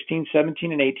October 16,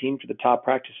 17, and 18 for the Top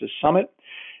Practices Summit.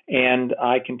 And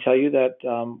I can tell you that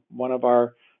one of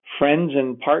our friends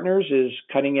and partners is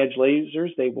Cutting Edge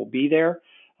Lasers. They will be there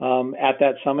at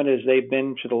that summit, as they've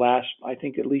been for the last, I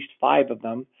think, at least 5 of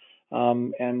them.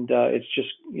 It's just,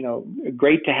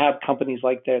 great to have companies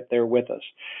like that there with us.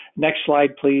 Next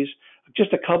slide, please.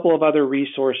 Just a couple of other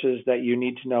resources that you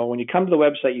need to know. When you come to the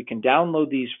website, you can download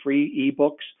these free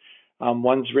ebooks.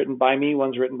 One's written by me,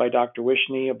 one's written by Dr.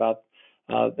 Wishney about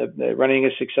Running a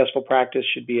successful practice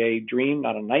should be a dream,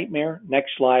 not a nightmare.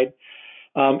 Next slide.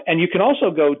 And you can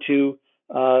also go to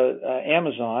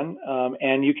Amazon,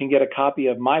 and you can get a copy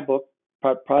of my book,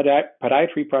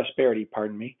 Podiatry Prosperity,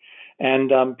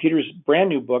 and Peter's brand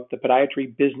new book, The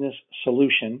Podiatry Business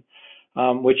Solution,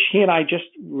 which he and I just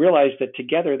realized that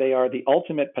together they are the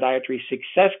ultimate podiatry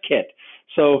success kit.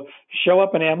 So show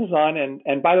up on Amazon,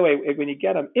 and by the way, when you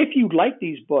get them, if you like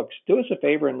these books, do us a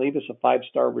favor and leave us a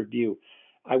 5-star review.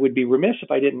 I would be remiss if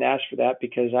I didn't ask for that,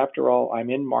 because after all, I'm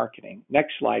in marketing.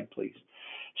 Next slide, please.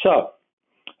 So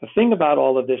the thing about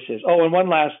all of this is, and one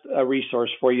last resource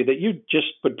for you that you just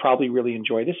would probably really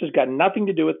enjoy. This has got nothing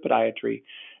to do with podiatry,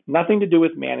 nothing to do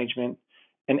with management,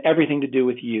 and everything to do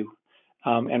with you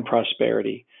and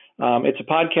prosperity. It's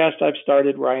a podcast I've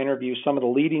started where I interview some of the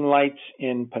leading lights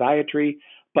in podiatry.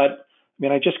 But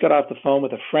I just got off the phone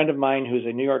with a friend of mine who's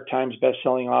a New York Times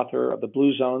bestselling author of The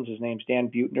Blue Zones. His name's Dan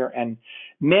Buettner, and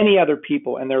many other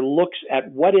people, and their looks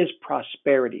at what is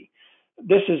prosperity.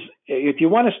 This is, if you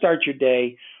want to start your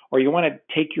day, or you want to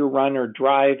take your run or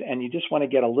drive, and you just want to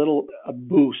get a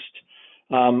boost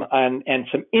and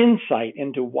some insight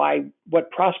into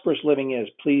what prosperous living is,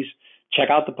 please check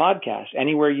out the podcast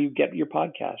anywhere you get your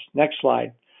podcast. Next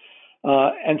slide.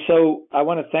 And so I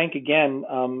want to thank again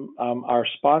our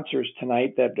sponsors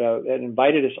tonight that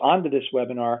invited us onto this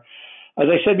webinar. As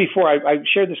I said before, I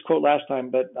shared this quote last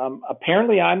time, but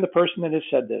apparently I'm the person that has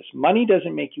said this. Money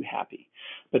doesn't make you happy,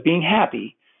 but being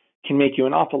happy can make you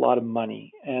an awful lot of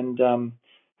money. And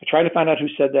I tried to find out who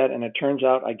said that, and it turns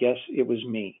out, I guess, it was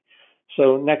me.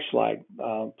 So next slide,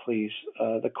 please.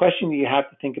 The question that you have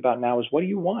to think about now is, what do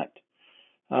you want?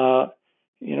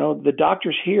 The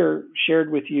doctors here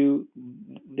shared with you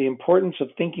the importance of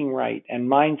thinking right, and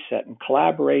mindset, and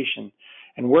collaboration,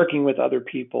 and working with other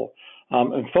people,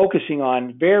 and focusing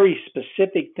on very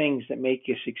specific things that make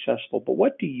you successful. But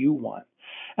what do you want?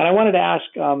 And I wanted to ask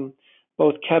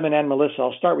both Kevin and Melissa.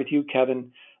 I'll start with you,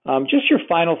 Kevin. Just your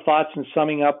final thoughts and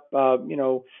summing up,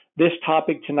 this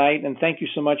topic tonight. And thank you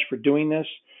so much for doing this.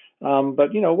 But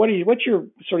what's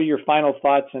your final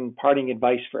thoughts and parting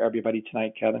advice for everybody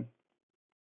tonight, Kevin?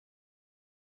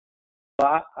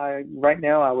 Right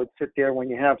now, I would sit there when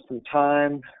you have some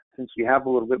time, since you have a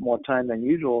little bit more time than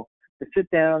usual, to sit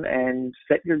down and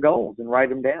set your goals and write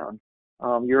them down.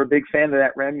 You're a big fan of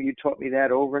that, Rem. You taught me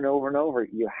that over and over and over.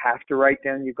 You have to write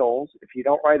down your goals. If you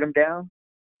don't write them down,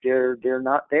 they're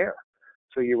not there.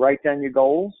 So you write down your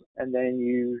goals, and then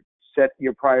you set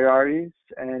your priorities,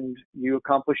 and you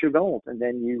accomplish your goals. And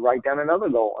then you write down another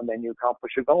goal, and then you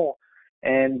accomplish your goal.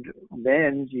 And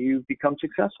then you become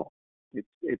successful.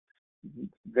 It's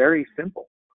very simple.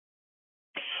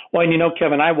 Well, and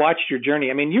Kevin, I watched your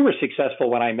journey. You were successful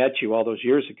when I met you all those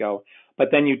years ago, but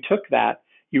then you took that,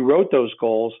 you wrote those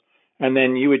goals, and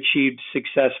then you achieved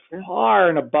success far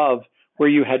and above where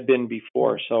you had been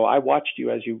before. So I watched you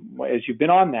as you've been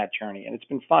on that journey, and it's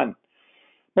been fun.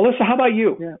 Melissa, how about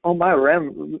you? Yeah. Oh, my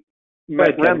Rem.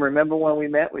 Rem, remember when we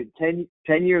met? 10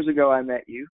 years ago, I met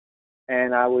you,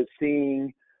 and I was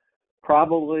seeing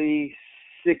probably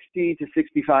 60 to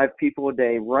 65 people a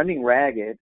day running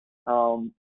ragged,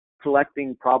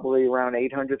 collecting probably around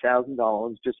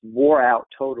 $800,000, just wore out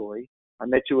totally. I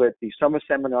met you at the summer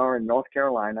seminar in North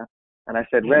Carolina, and I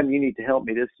said, Rem, you need to help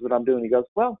me. This is what I'm doing. He goes,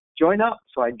 well, join up.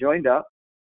 So I joined up,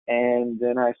 and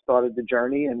then I started the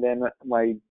journey, and then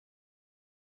my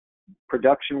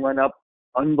production went up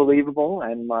unbelievable,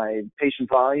 and my patient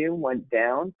volume went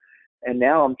down. And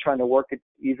now I'm trying to work it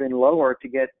even lower to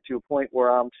get to a point where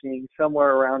I'm seeing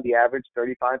somewhere around the average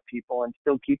 35 people, and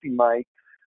still keeping my,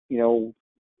 $1.3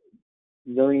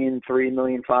 million, $1.5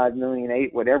 million, $1.8 million,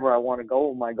 whatever I want to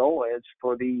go. My goal is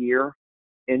for the year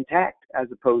intact, as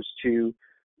opposed to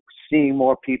seeing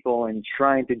more people and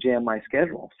trying to jam my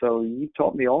schedule. So you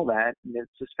taught me all that, and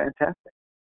it's just fantastic.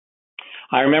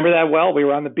 I remember that well. We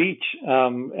were on the beach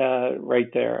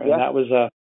right there, and that was a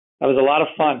lot of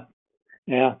fun.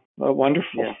 Yeah,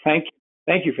 wonderful. Yeah.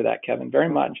 Thank you for that, Kevin, very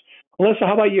much. Melissa,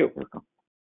 how about you?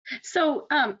 So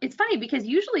it's funny because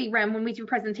usually, Rem, when we do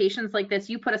presentations like this,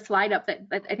 you put a slide up that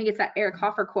I think it's that Eric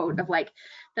Hoffer quote of like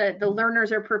the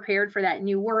learners are prepared for that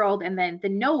new world, and then the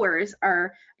knowers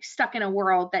are stuck in a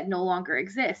world that no longer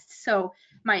exists. So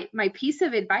my piece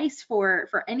of advice for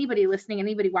anybody listening,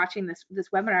 anybody watching this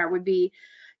webinar would be,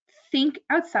 think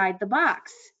outside the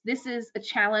box. This is a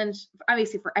challenge,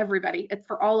 obviously, for everybody. It's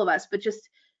for all of us, but just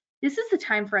this is the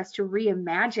time for us to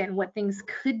reimagine what things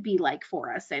could be like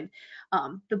for us. And I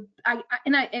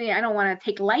don't want to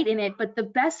take light in it, but the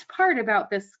best part about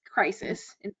this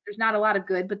crisis, and there's not a lot of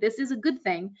good, but this is a good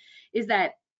thing, is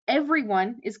that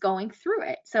everyone is going through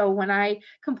it. So when I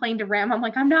complain to Ram, I'm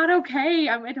like, I'm not okay.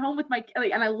 I'm at home with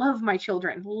and I love my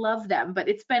children, love them, but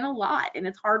it's been a lot and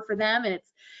it's hard for them and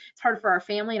it's hard for our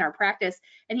family and our practice.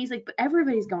 And he's like, but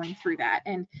everybody's going through that.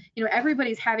 And,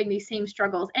 everybody's having these same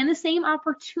struggles and the same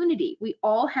opportunity. We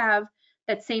all have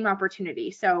that same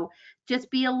opportunity. So just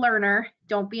be a learner,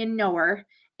 don't be a knower,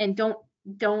 and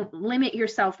don't limit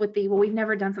yourself with well, we've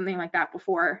never done something like that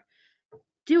before.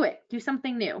 Do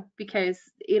something new, because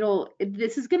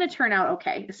this is going to turn out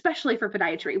okay, especially for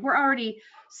podiatry. We're already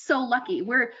so lucky.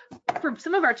 For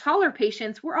some of our taller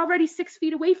patients, we're already 6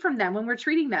 feet away from them when we're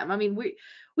treating them. I mean,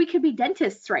 we could be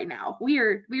dentists right now. We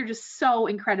are just so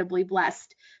incredibly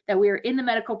blessed that we are in the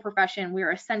medical profession. We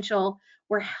are essential.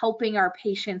 We're helping our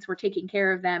patients. We're taking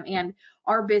care of them, and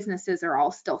our businesses are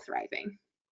all still thriving.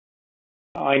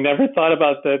 I never thought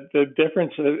about the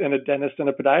difference in a dentist and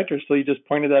a podiatrist, so you just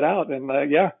pointed that out. And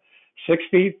yeah, 6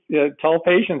 feet tall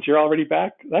patients, you're already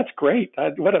back. That's great.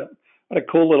 What a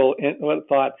cool little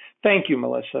thought. Thank you,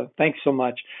 Melissa. Thanks so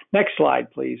much. Next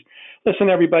slide, please. Listen,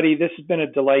 everybody, this has been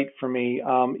a delight for me.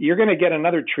 You're going to get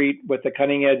another treat with the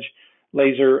Cutting Edge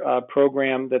Laser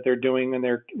program that they're doing in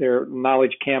their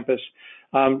Knowledge Campus.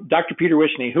 Dr. Peter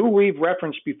Wishney, who we've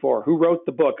referenced before, who wrote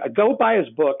the book. Go buy his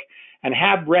book and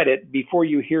have read it before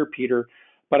you hear Peter.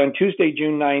 But on Tuesday,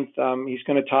 June 9th, he's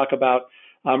going to talk about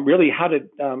really how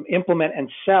to implement and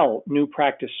sell new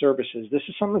practice services. This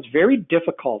is something that's very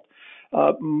difficult.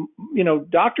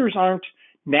 Doctors aren't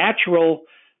natural.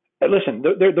 Listen,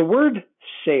 the word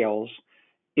sales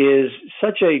is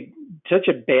such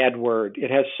a bad word.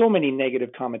 It has so many negative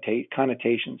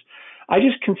connotations. I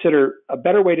just consider a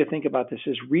better way to think about this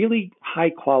is really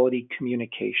high quality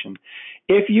communication.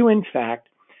 If you, in fact,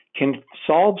 can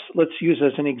solve, let's use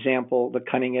as an example, the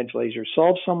cutting edge laser,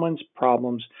 solve someone's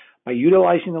problems by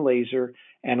utilizing the laser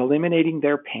and eliminating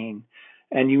their pain,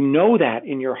 and you know that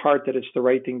in your heart that it's the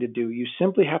right thing to do, you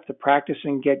simply have to practice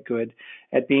and get good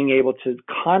at being able to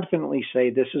confidently say,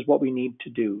 this is what we need to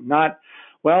do. Not,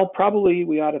 well, probably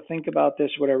we ought to think about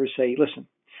this, whatever. Say, listen,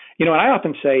 and I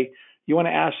often say, you want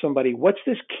to ask somebody, what's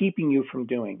this keeping you from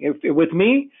doing? With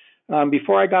me,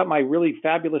 before I got my really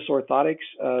fabulous orthotics,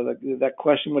 that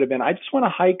question would have been, I just want to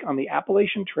hike on the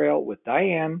Appalachian Trail with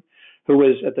Diane, who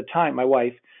was at the time my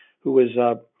wife, who was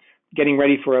getting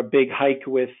ready for a big hike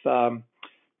with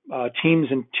team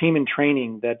and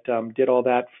training that did all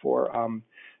that for.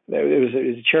 It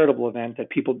was a charitable event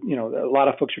that people, a lot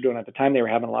of folks were doing at the time. They were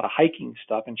having a lot of hiking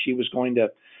stuff, and she was going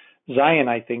to Zion,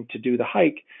 I think, to do the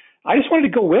hike. I just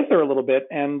wanted to go with her a little bit,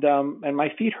 and my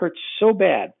feet hurt so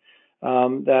bad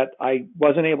that I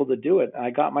wasn't able to do it. I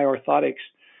got my orthotics,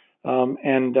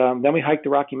 and then we hiked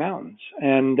the Rocky Mountains.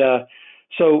 And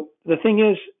so the thing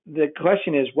is, the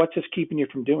question is, what's this keeping you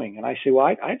from doing? And I say, well,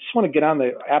 I just want to get on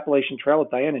the Appalachian Trail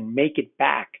with Diane and make it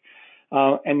back.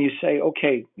 And you say,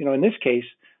 okay, in this case,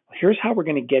 here's how we're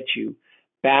going to get you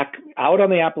back out on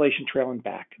the Appalachian Trail and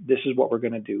back. This is what we're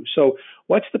going to do. So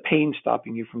what's the pain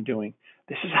stopping you from doing?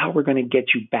 This is how we're going to get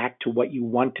you back to what you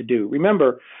want to do.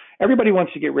 Remember, everybody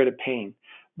wants to get rid of pain,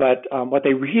 but what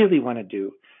they really want to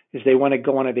do is they want to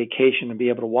go on a vacation and be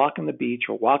able to walk on the beach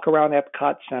or walk around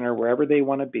Epcot Center, wherever they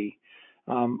want to be.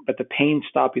 But the pain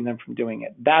stopping them from doing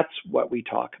it. That's what we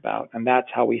talk about, and that's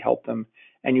how we help them.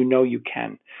 And you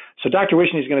can. So Dr.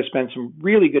 Wishney is going to spend some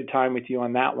really good time with you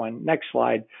on that one. Next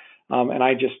slide. And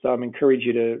I just encourage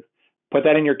you to put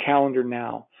that in your calendar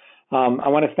now. I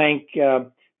want to thank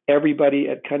everybody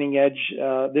at Cutting Edge.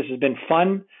 This has been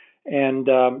fun, and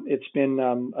it's been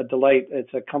a delight.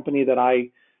 It's a company that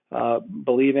I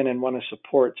believe in and want to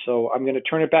support. So I'm going to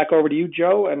turn it back over to you,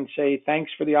 Joe, and say thanks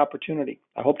for the opportunity.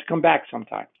 I hope to come back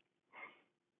sometime.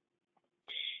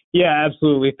 Yeah,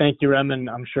 absolutely. Thank you, Rem, and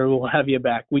I'm sure we'll have you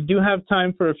back. We do have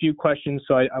time for a few questions,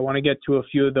 so I want to get to a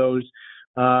few of those.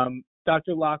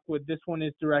 Dr. Lockwood, this one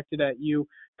is directed at you.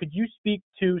 Could you speak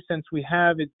to, since we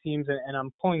have, it seems, and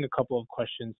I'm pulling a couple of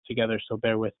questions together, so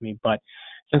bear with me, but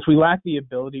since we lack the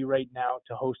ability right now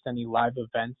to host any live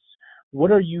events,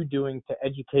 what are you doing to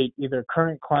educate either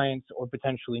current clients or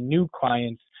potentially new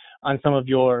clients on some of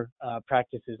your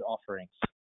practice's offerings?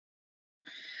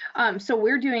 So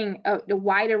we're doing a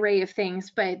wide array of things,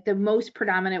 but the most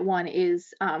predominant one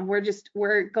is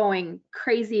we're going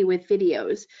crazy with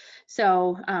videos.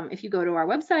 So if you go to our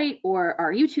website or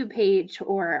our YouTube page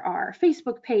or our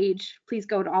Facebook page, please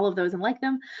go to all of those and like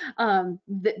them.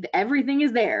 Everything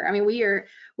is there. I mean, we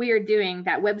are doing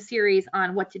that web series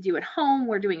on what to do at home.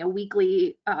 We're doing a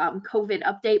weekly COVID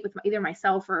update with either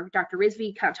myself or Dr.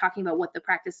 Rizvi, kind of talking about what the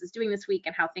practice is doing this week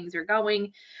and how things are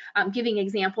going, giving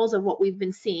examples of what we've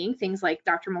been seeing, things like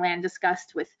Dr. Milan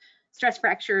discussed with stress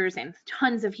fractures and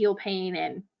tons of heel pain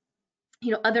and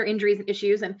other injuries and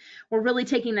issues. And we're really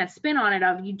taking that spin on it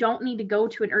of, you don't need to go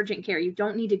to an urgent care. You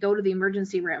don't need to go to the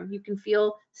emergency room. You can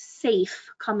feel safe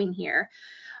coming here.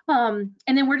 And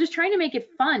then we're just trying to make it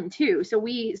fun too. So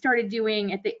we started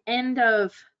doing at the end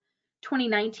of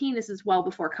 2019, this is well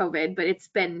before COVID, but it's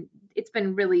been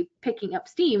really picking up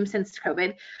steam since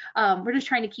COVID. We're just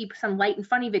trying to keep some light and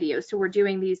funny videos. So we're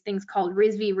doing these things called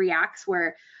Rizvi Reacts,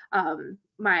 where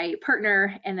my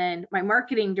partner and then my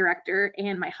marketing director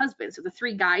and my husband, so the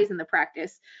three guys in the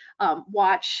practice,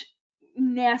 watch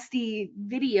nasty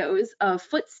videos of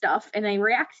foot stuff and they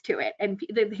react to it. And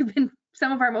they've been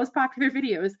some of our most popular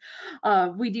videos.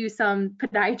 We do some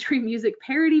podiatry music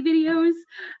parody videos.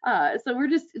 So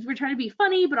we're trying to be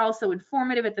funny, but also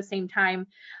informative at the same time.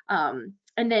 And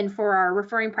then for our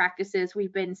referring practices,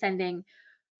 we've been sending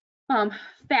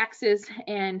faxes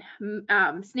and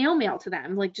snail mail to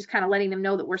them, like just kind of letting them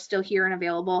know that we're still here and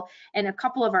available. And a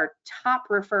couple of our top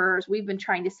referrers, we've been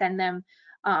trying to send them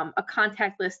a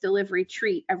contactless delivery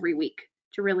treat every week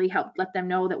to really help let them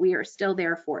know that we are still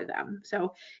there for them.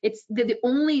 So it's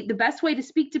the best way to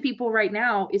speak to people right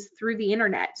now is through the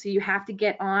internet. So you have to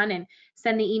get on and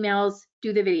send the emails,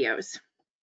 do the videos.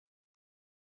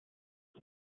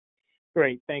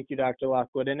 Great. Thank you, Dr.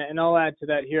 Lockwood. And I'll add to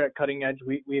that, here at Cutting Edge,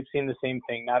 we have seen the same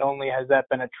thing. Not only has that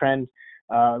been a trend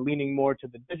leaning more to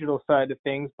the digital side of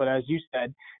things, but as you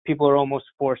said, people are almost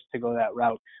forced to go that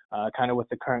route, kind of with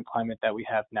the current climate that we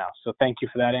have now. So thank you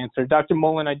for that answer. Dr.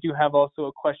 Mullen, I do have also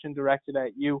a question directed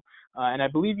at you, and I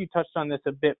believe you touched on this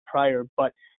a bit prior,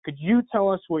 but could you tell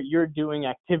us what you're doing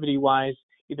activity-wise,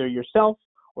 either yourself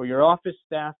or your office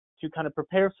staff, to kind of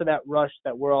prepare for that rush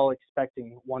that we're all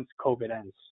expecting once COVID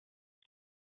ends?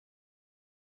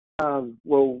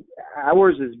 Well,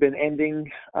 ours has been ending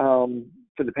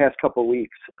for the past couple of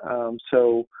weeks.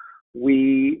 So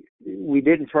we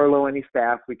didn't furlough any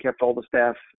staff. We kept all the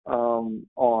staff on,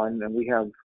 and we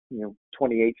have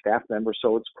 28 staff members,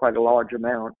 so it's quite a large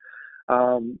amount.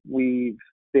 We've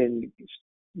been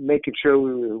making sure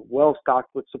we were well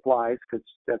stocked with supplies, because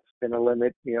that's been a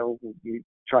limit. You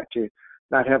try to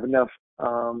not have enough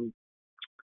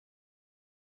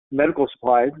medical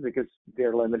supplies because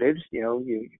they're limited.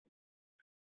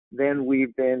 Then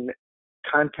we've been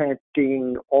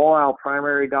contacting all our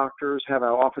primary doctors, have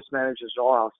our office managers,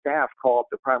 all our staff call up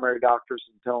the primary doctors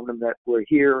and tell them that we're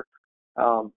here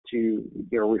to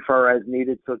refer as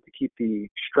needed, so to keep the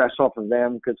stress off of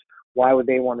them, because why would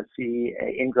they want to see an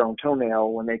ingrown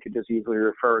toenail when they could just easily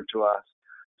refer it to us?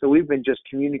 So we've been just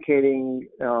communicating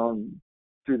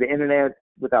through the internet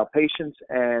with our patients,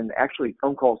 and actually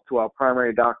phone calls to our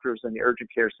primary doctors and the urgent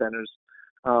care centers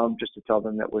just to tell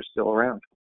them that we're still around.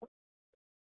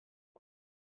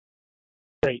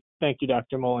 Great. Thank you,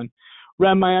 Dr. Mullen.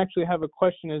 Rem, I actually have a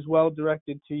question as well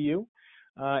directed to you.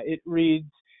 It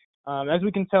reads, as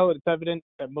we can tell, it's evident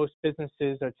that most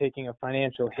businesses are taking a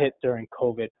financial hit during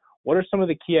COVID. What are some of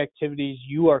the key activities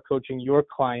you are coaching your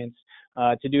clients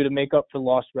to do to make up for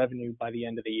lost revenue by the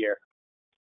end of the year?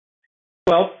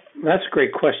 Well, that's a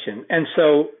great question. And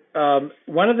so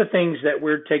one of the things that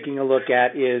we're taking a look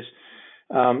at is,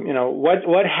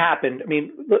 what happened. I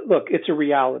mean, look, it's a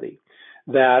reality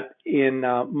that in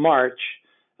March,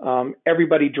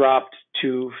 everybody dropped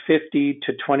to 50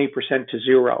 to 20% to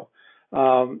zero.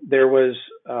 There was,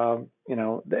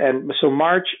 and so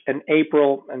March and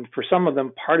April, and for some of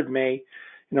them, part of May,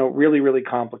 really, really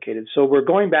complicated. So we're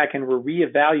going back and we're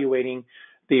reevaluating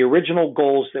the original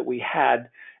goals that we had,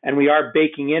 and we are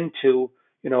baking into,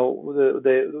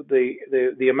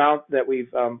 the amount that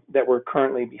that we're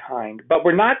currently behind. But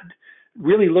we're not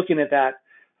really looking at that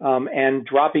and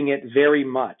dropping it very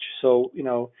much. So,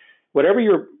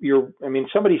 whatever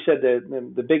somebody said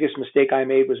that the biggest mistake I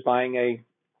made was buying a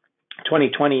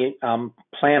 2020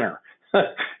 planner,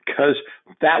 because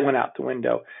that went out the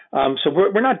window. So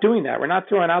we're not doing that. We're not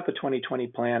throwing out the 2020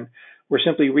 plan. We're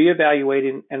simply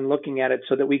reevaluating and looking at it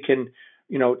so that we can,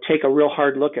 take a real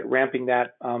hard look at ramping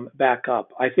that back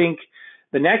up. I think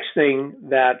the next thing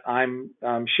that I'm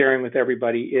sharing with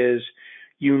everybody is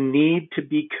you need to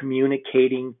be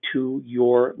communicating to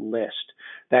your list,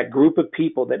 that group of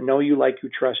people that know you, like you,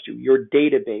 trust you, your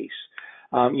database.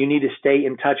 You need to stay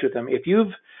in touch with them. If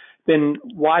you've been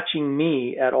watching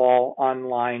me at all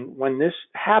online, when this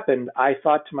happened, I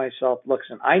thought to myself,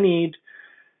 listen, I need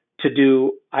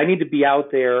to be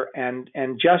out there and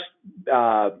just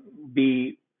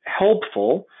be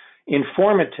helpful,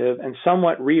 informative, and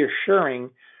somewhat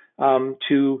reassuring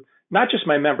to not just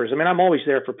my members. I mean, I'm always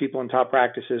there for people in top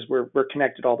practices. We're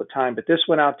connected all the time, but this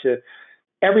went out to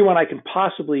everyone I can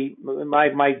possibly,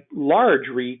 my large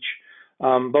reach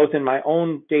both in my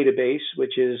own database,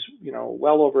 which is,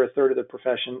 well over a third of the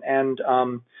profession, and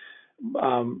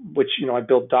which, I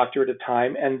built doctor at a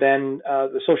time, and then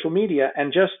the social media,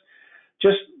 and just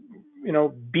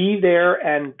be there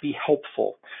and be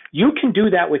helpful. You can do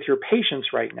that with your patients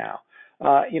right now.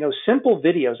 Simple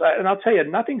videos, and I'll tell you,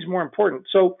 nothing's more important.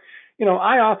 So,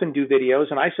 I often do videos,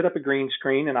 and I set up a green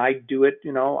screen, and I do it.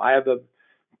 I have a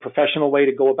professional way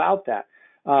to go about that.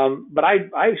 But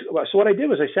so what I did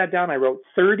was I sat down, I wrote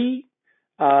 30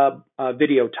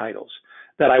 video titles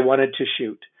that I wanted to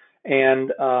shoot,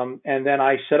 and then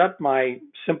I set up my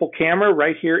simple camera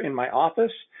right here in my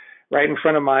office, right in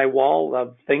front of my wall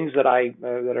of things that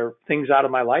are things out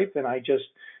of my life, and I just,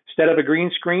 instead of a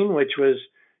green screen, which was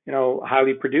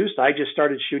highly produced, I just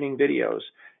started shooting videos,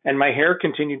 and my hair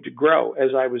continued to grow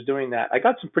as I was doing that. I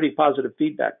got some pretty positive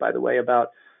feedback, by the way, about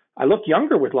I look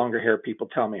younger with longer hair. People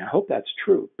tell me. I hope that's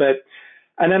true.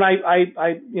 And then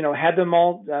I had them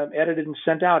all edited and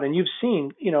sent out, and you've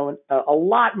seen, a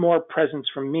lot more presence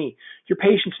from me. Your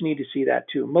patients need to see that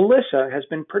too. Melissa has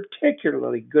been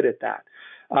particularly good at that,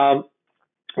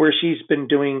 where she's been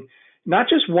doing not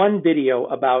just one video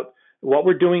about what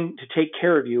we're doing to take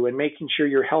care of you and making sure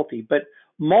you're healthy, but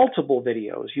multiple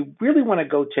videos. You really want to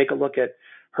go take a look at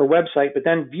her website, but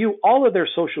then view all of their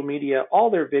social media, all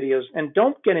their videos, and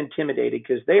don't get intimidated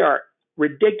because they are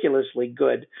ridiculously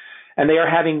good and they are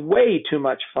having way too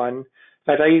much fun. In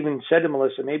fact, I even said to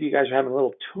Melissa, maybe you guys are having a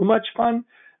little too much fun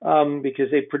because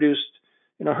they produced,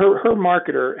 her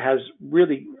marketer has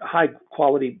really high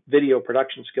quality video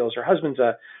production skills. Her husband's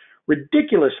a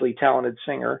ridiculously talented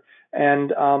singer,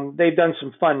 and they've done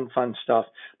some fun stuff.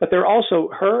 But they're also,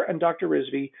 her and Dr.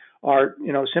 Rizvi are,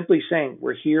 simply saying,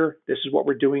 we're here, this is what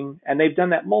we're doing, and they've done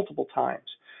that multiple times.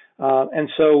 And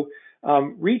so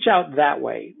reach out that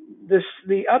way.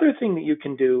 The other thing that you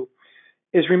can do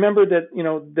is remember that,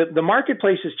 the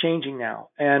marketplace is changing now.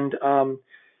 And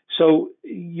so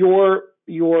your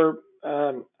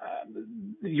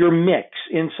mix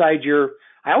inside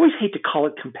I always hate to call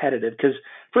it competitive because,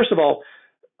 first of all,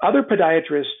 other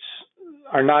podiatrists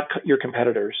are not your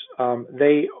competitors.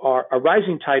 They are a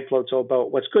rising tide floats all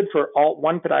boat. What's good for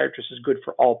one podiatrist is good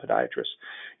for all podiatrists.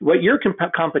 What your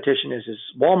competition is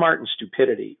Walmart and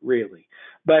stupidity, really.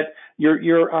 But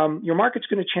your market's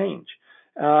going to change,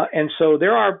 and so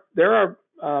there are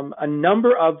a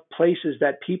number of places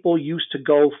that people used to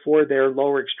go for their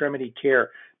lower extremity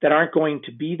care that aren't going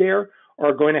to be there or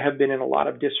are going to have been in a lot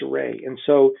of disarray. And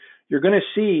so you're going to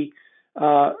see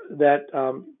that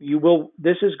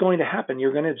this is going to happen.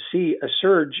 You're going to see a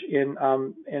surge in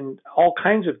all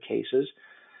kinds of cases.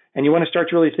 And you want to start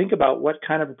to really think about what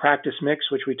kind of a practice mix,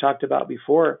 which we talked about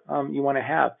before, you want to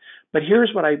have. But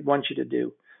here's what I want you to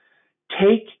do.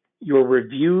 Take your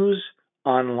reviews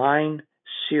online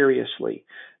seriously.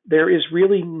 There is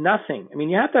really nothing. I mean,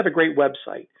 you have to have a great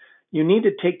website. You need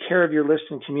to take care of your list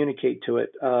and communicate to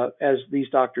it, as these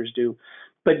doctors do.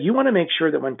 But you want to make sure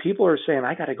that when people are saying,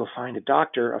 I got to go find a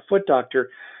doctor, a foot doctor,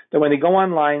 that when they go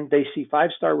online, they see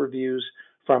 5-star reviews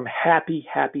from happy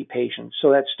patients.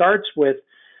 So that starts with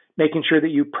making sure that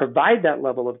you provide that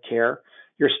level of care.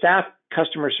 Your staff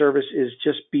customer service is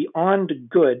just beyond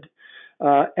good.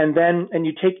 And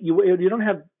you don't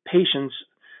have patients,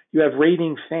 you have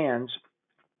raving fans,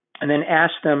 and then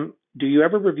ask them, do you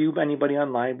ever review anybody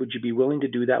online? Would you be willing to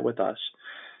do that with us?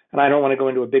 And I don't want to go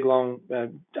into a big, long,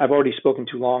 I've already spoken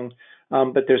too long,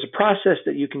 but there's a process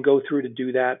that you can go through to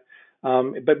do that.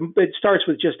 But it starts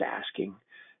with just asking.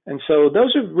 And so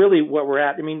those are really what we're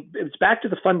at. I mean, it's back to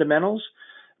the fundamentals.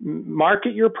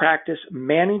 Market your practice,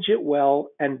 manage it well,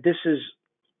 and this is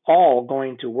all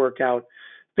going to work out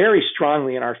very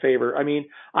strongly in our favor. I mean,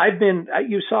 I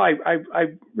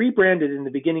rebranded in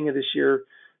the beginning of this year,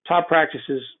 Top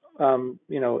Practices,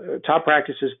 Top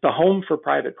Practices, the home for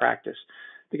private practice,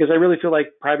 because I really feel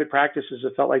like private practices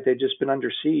have felt like they've just been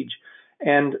under siege.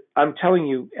 And I'm telling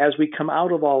you, as we come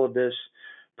out of all of this,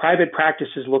 private practice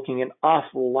is looking an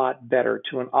awful lot better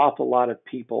to an awful lot of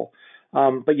people.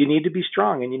 But you need to be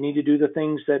strong, and you need to do the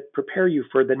things that prepare you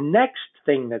for the next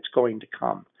thing that's going to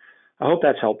come. I hope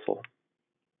that's helpful.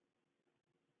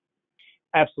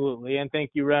 Absolutely. And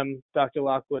thank you, Rem, Dr.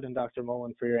 Lockwood, and Dr.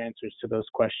 Mullen for your answers to those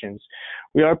questions.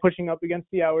 We are pushing up against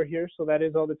the hour here, so that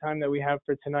is all the time that we have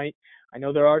for tonight. I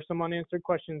know there are some unanswered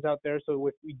questions out there, so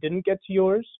if we didn't get to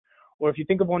yours, or if you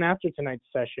think of one after tonight's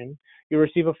session, you'll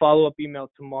receive a follow-up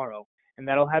email tomorrow, and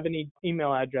that'll have an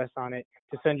email address on it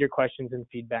to send your questions and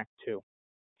feedback to.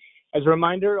 As a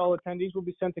reminder, all attendees will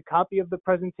be sent a copy of the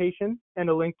presentation and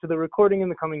a link to the recording in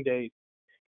the coming days.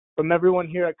 From everyone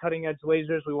here at Cutting Edge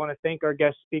Lasers, we want to thank our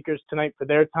guest speakers tonight for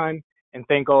their time and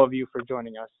thank all of you for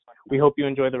joining us. We hope you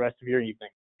enjoy the rest of your evening.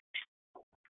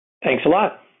 Thanks a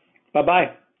lot.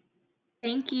 Bye-bye.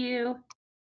 Thank you.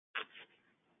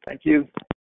 Thank you.